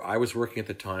least where I was working at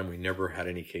the time, we never had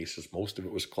any cases. Most of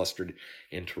it was clustered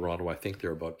in Toronto. I think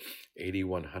there were about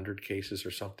 8,100 cases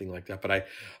or something like that. But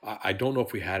I don't know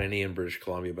if we had any in British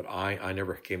Columbia, but I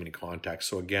never came into contact.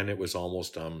 So again, it was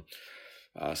almost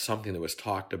something that was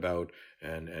talked about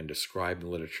and described in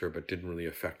the literature, but didn't really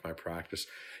affect my practice.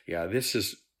 Yeah, this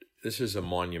is a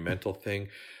monumental thing.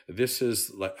 This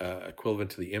is equivalent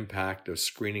to the impact of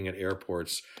screening at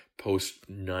airports post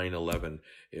 9/11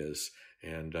 is,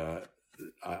 and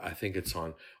I think it's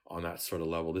on that sort of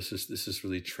level. This is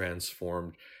really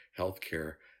transformed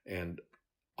healthcare, and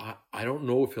I don't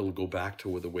know if it'll go back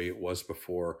to the way it was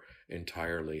before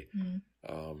entirely, and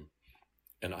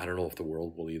I don't know if the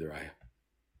world will either.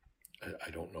 I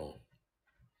don't know.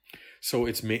 So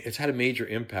it's had a major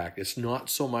impact. It's not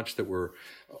so much that we're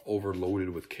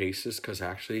overloaded with cases, because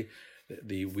actually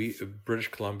British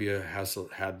Columbia has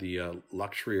had the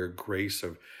luxury or grace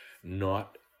of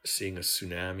not seeing a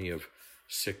tsunami of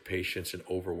sick patients and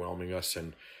overwhelming us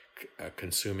and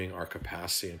consuming our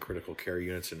capacity in critical care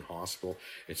units in hospital.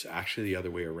 It's actually the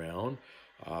other way around.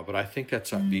 But I think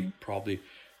that's probably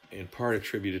in part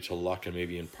attributed to luck, and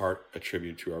maybe in part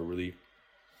attributed to our really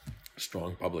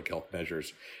strong public health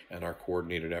measures and our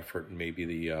coordinated effort, and maybe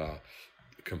the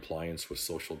compliance with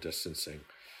social distancing.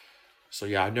 So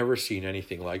yeah, I've never seen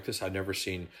anything like this. I've never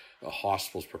seen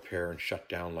hospitals prepare and shut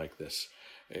down like this.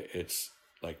 It's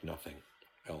like nothing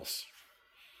else.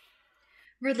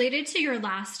 Related to your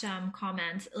last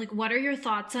comments, like, what are your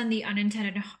thoughts on the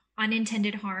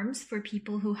unintended harms for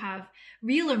people who have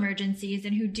real emergencies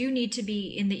and who do need to be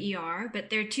in the ER,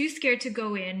 but they're too scared to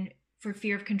go in for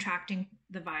fear of contracting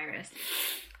the virus?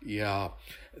 Yeah,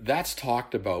 that's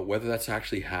talked about. Whether that's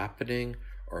actually happening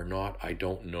or not, I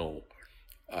don't know.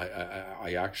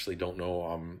 I actually don't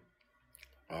know.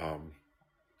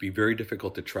 Be very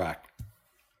difficult to track.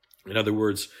 In other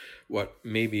words, what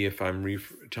maybe if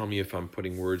tell me if I'm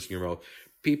putting words in your mouth,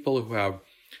 people who have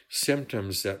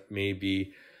symptoms that may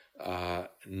be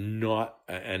not,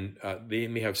 and they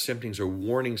may have symptoms or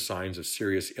warning signs of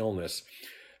serious illness,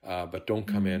 but don't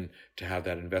come in to have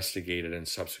that investigated and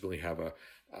subsequently have a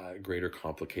greater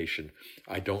complication.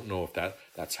 I don't know if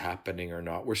that's happening or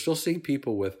not. We're still seeing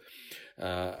people with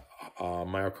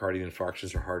myocardial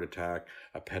infarctions or heart attack,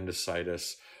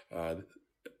 appendicitis,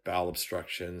 bowel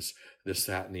obstructions, this,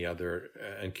 that, and the other,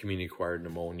 and community-acquired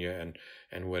pneumonia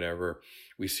and whatever.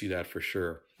 We see that for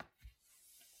sure.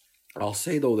 I'll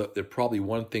say, though, that probably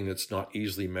one thing that's not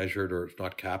easily measured or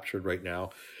not captured right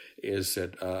now is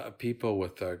that people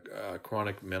with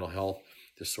chronic mental health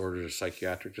disorders or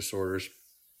psychiatric disorders,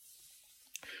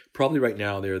 probably right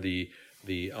now they're the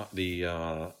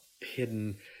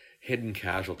hidden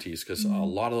casualties, because a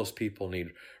lot of those people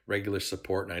need regular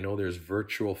support. And I know there's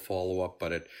virtual follow-up,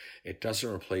 but it doesn't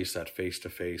replace that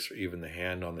face-to-face or even the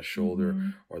hand on the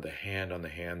shoulder or the hand on the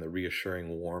hand, the reassuring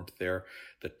warmth there,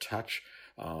 the touch.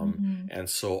 And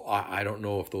so I don't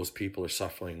know if those people are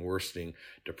suffering worsening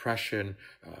depression,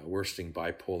 worsening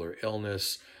bipolar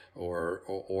illness,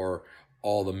 or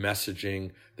all the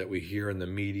messaging that we hear in the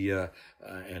media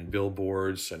and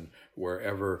billboards and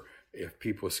wherever, if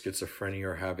people with schizophrenia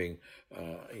are having,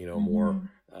 more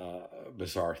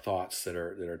bizarre thoughts that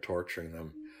are torturing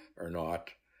them or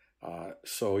not.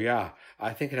 So yeah,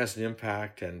 I think it has an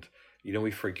impact, and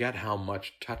we forget how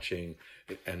much touching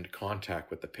and contact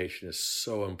with the patient is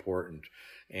so important,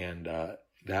 and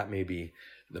that may be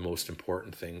the most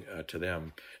important thing to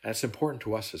them. And it's important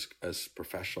to us as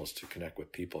professionals to connect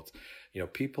with people.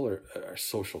 People are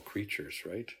social creatures,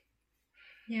 right?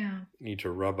 Yeah. Need to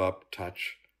rub up,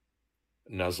 touch,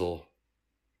 nuzzle,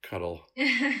 cuddle,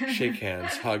 shake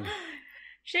hands, hug.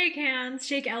 Shake hands,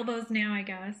 shake elbows now, I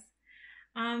guess.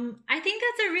 I think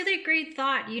that's a really great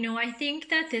thought. I think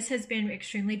that this has been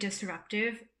extremely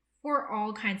disruptive for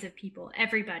all kinds of people,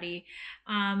 everybody,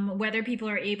 whether people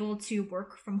are able to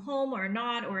work from home or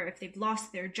not, or if they've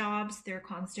lost their jobs, their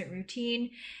constant routine.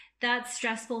 That's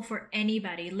stressful for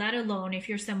anybody, let alone if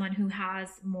you're someone who has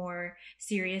more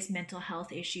serious mental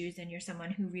health issues and you're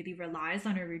someone who really relies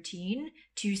on a routine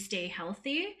to stay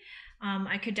healthy.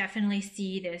 I could definitely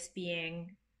see this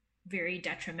being very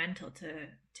detrimental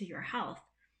to your health.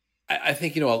 I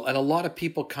think, and a lot of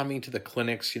people coming to the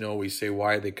clinics, we say,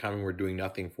 why are they coming? We're doing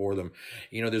nothing for them.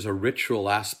 There's a ritual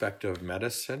aspect of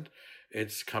medicine.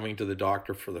 It's coming to the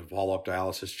doctor for the follow-up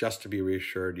dialysis just to be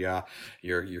reassured, yeah,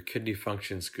 your kidney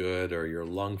function's good, or your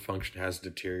lung function has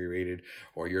deteriorated,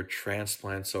 or your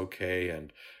transplant's okay,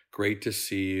 and great to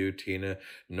see you, Tina.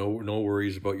 No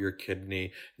worries about your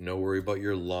kidney, no worry about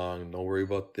your lung, no worry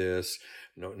about this,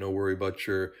 no worry about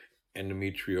your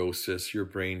endometriosis, your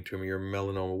brain tumor, your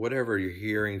melanoma, whatever you're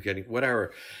hearing, getting,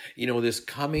 whatever. This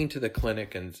coming to the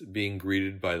clinic and being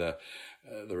greeted by the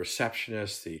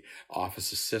receptionist, the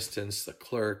office assistants, the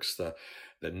clerks, the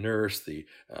nurse, the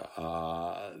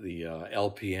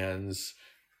LPNs,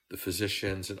 the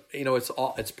physicians, and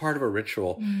it's part of a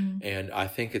ritual, and I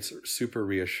think it's super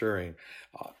reassuring,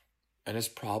 and it's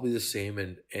probably the same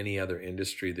in any other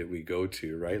industry that we go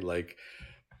to, right? Like,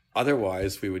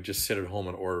 otherwise we would just sit at home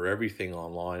and order everything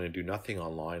online and do nothing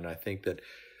online. I think that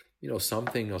some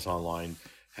things online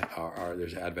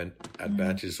there's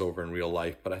advantages over in real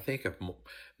life, but I think if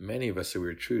many of us, if we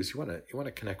were choose, you want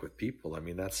to connect with people. I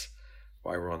mean, that's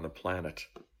why we're on the planet.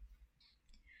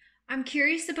 I'm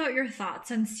curious about your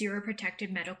thoughts on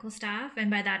seroprotected medical staff. And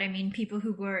by that, I mean people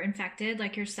who were infected,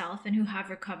 like yourself, and who have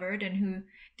recovered and who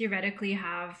theoretically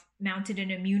have mounted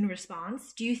an immune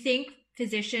response. Do you think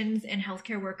physicians and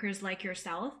healthcare workers like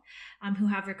yourself who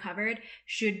have recovered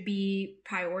should be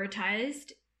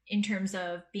prioritized in terms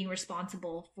of being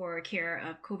responsible for care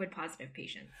of COVID positive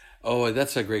patients? Oh,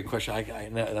 that's a great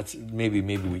question. That's maybe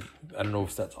we. I don't know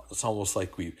if it's almost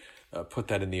like we put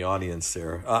that in the audience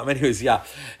there. Anyways, yeah,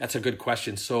 that's a good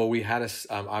question. So we had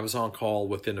I was on call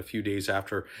within a few days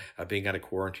after being out of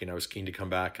quarantine. I was keen to come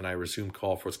back, and I resumed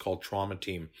call for what's called trauma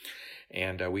team,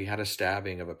 and we had a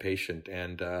stabbing of a patient,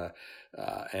 and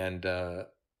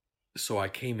so I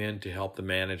came in to help the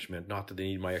management. Not that they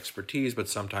need my expertise, but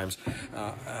sometimes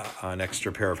an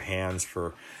extra pair of hands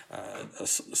for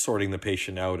sorting the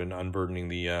patient out and unburdening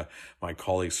my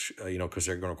colleagues, because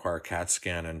they're going to require a CAT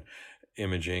scan and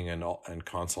imaging and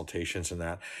consultations and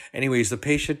that. Anyways, the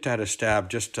patient had a stab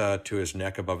just to his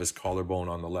neck above his collarbone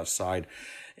on the left side,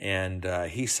 and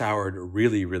he soured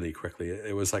really, really quickly.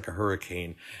 It was like a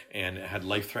hurricane, and it had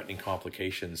life-threatening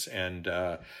complications, and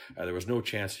there was no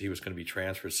chance that he was going to be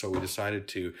transferred. So we decided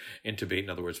to intubate, in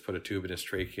other words, put a tube in his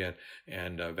trachea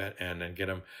and then get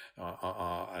him,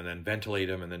 and then ventilate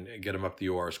him, and then get him up the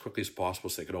OR as quickly as possible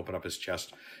so they could open up his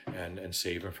chest and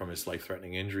save him from his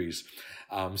life-threatening injuries.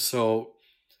 So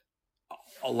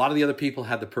a lot of the other people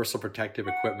had the personal protective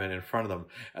equipment in front of them.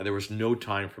 There was no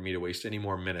time for me to waste any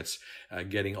more minutes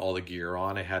getting all the gear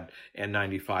on. I had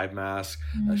N95 masks,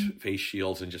 face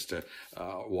shields, and just a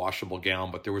washable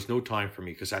gown. But there was no time for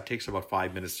me because that takes about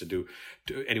 5 minutes to do.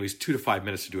 Anyways, 2 to 5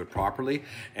 minutes to do it properly.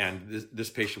 And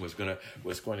this patient was going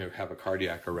to have a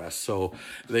cardiac arrest. So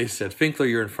they said, "Finkler,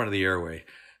 you're in front of the airway,"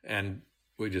 and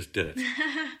we just did it.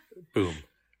 Boom,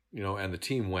 and the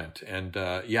team went. And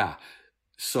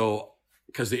so.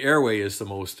 Because the airway is the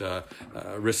most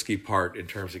risky part in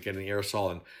terms of getting the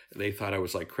aerosol, and they thought I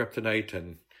was like kryptonite,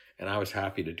 and I was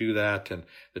happy to do that. And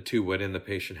the two went in. The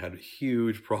patient had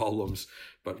huge problems,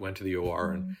 but went to the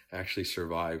OR and actually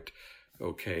survived.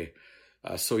 Okay,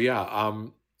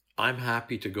 I'm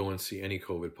happy to go and see any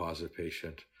COVID positive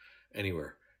patient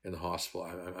anywhere in the hospital.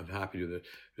 I'm happy to do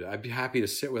that. I'd be happy to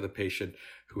sit with a patient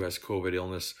who has COVID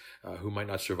illness, who might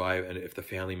not survive, and if the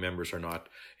family members are not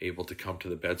able to come to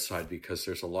the bedside, because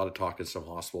there's a lot of talk in some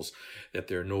hospitals that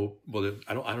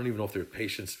I don't even know if their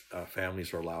patients'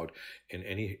 families are allowed in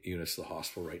any units of the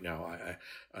hospital right now.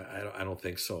 I don't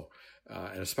think so.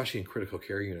 And especially in critical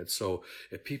care units. So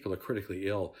if people are critically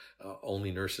ill,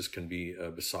 only nurses can be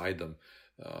beside them,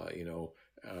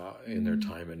 in their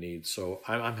time of need. So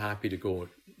I'm happy to go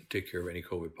take care of any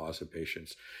COVID positive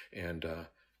patients. And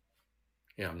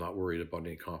I'm not worried about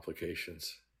any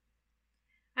complications.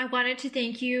 I wanted to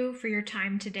thank you for your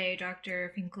time today,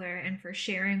 Dr. Finkler, and for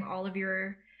sharing all of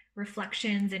your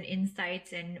reflections and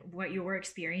insights and what your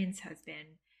experience has been.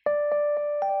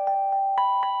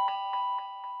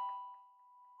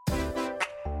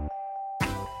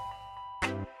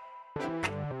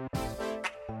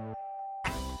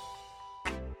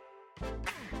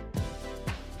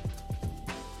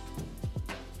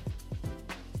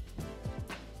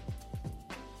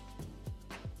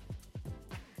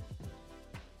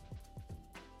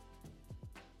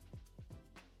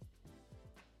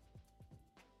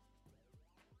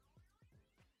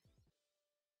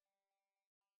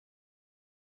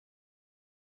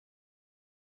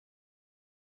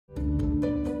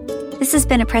 This has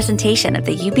been a presentation of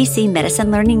the UBC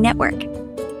Medicine Learning Network.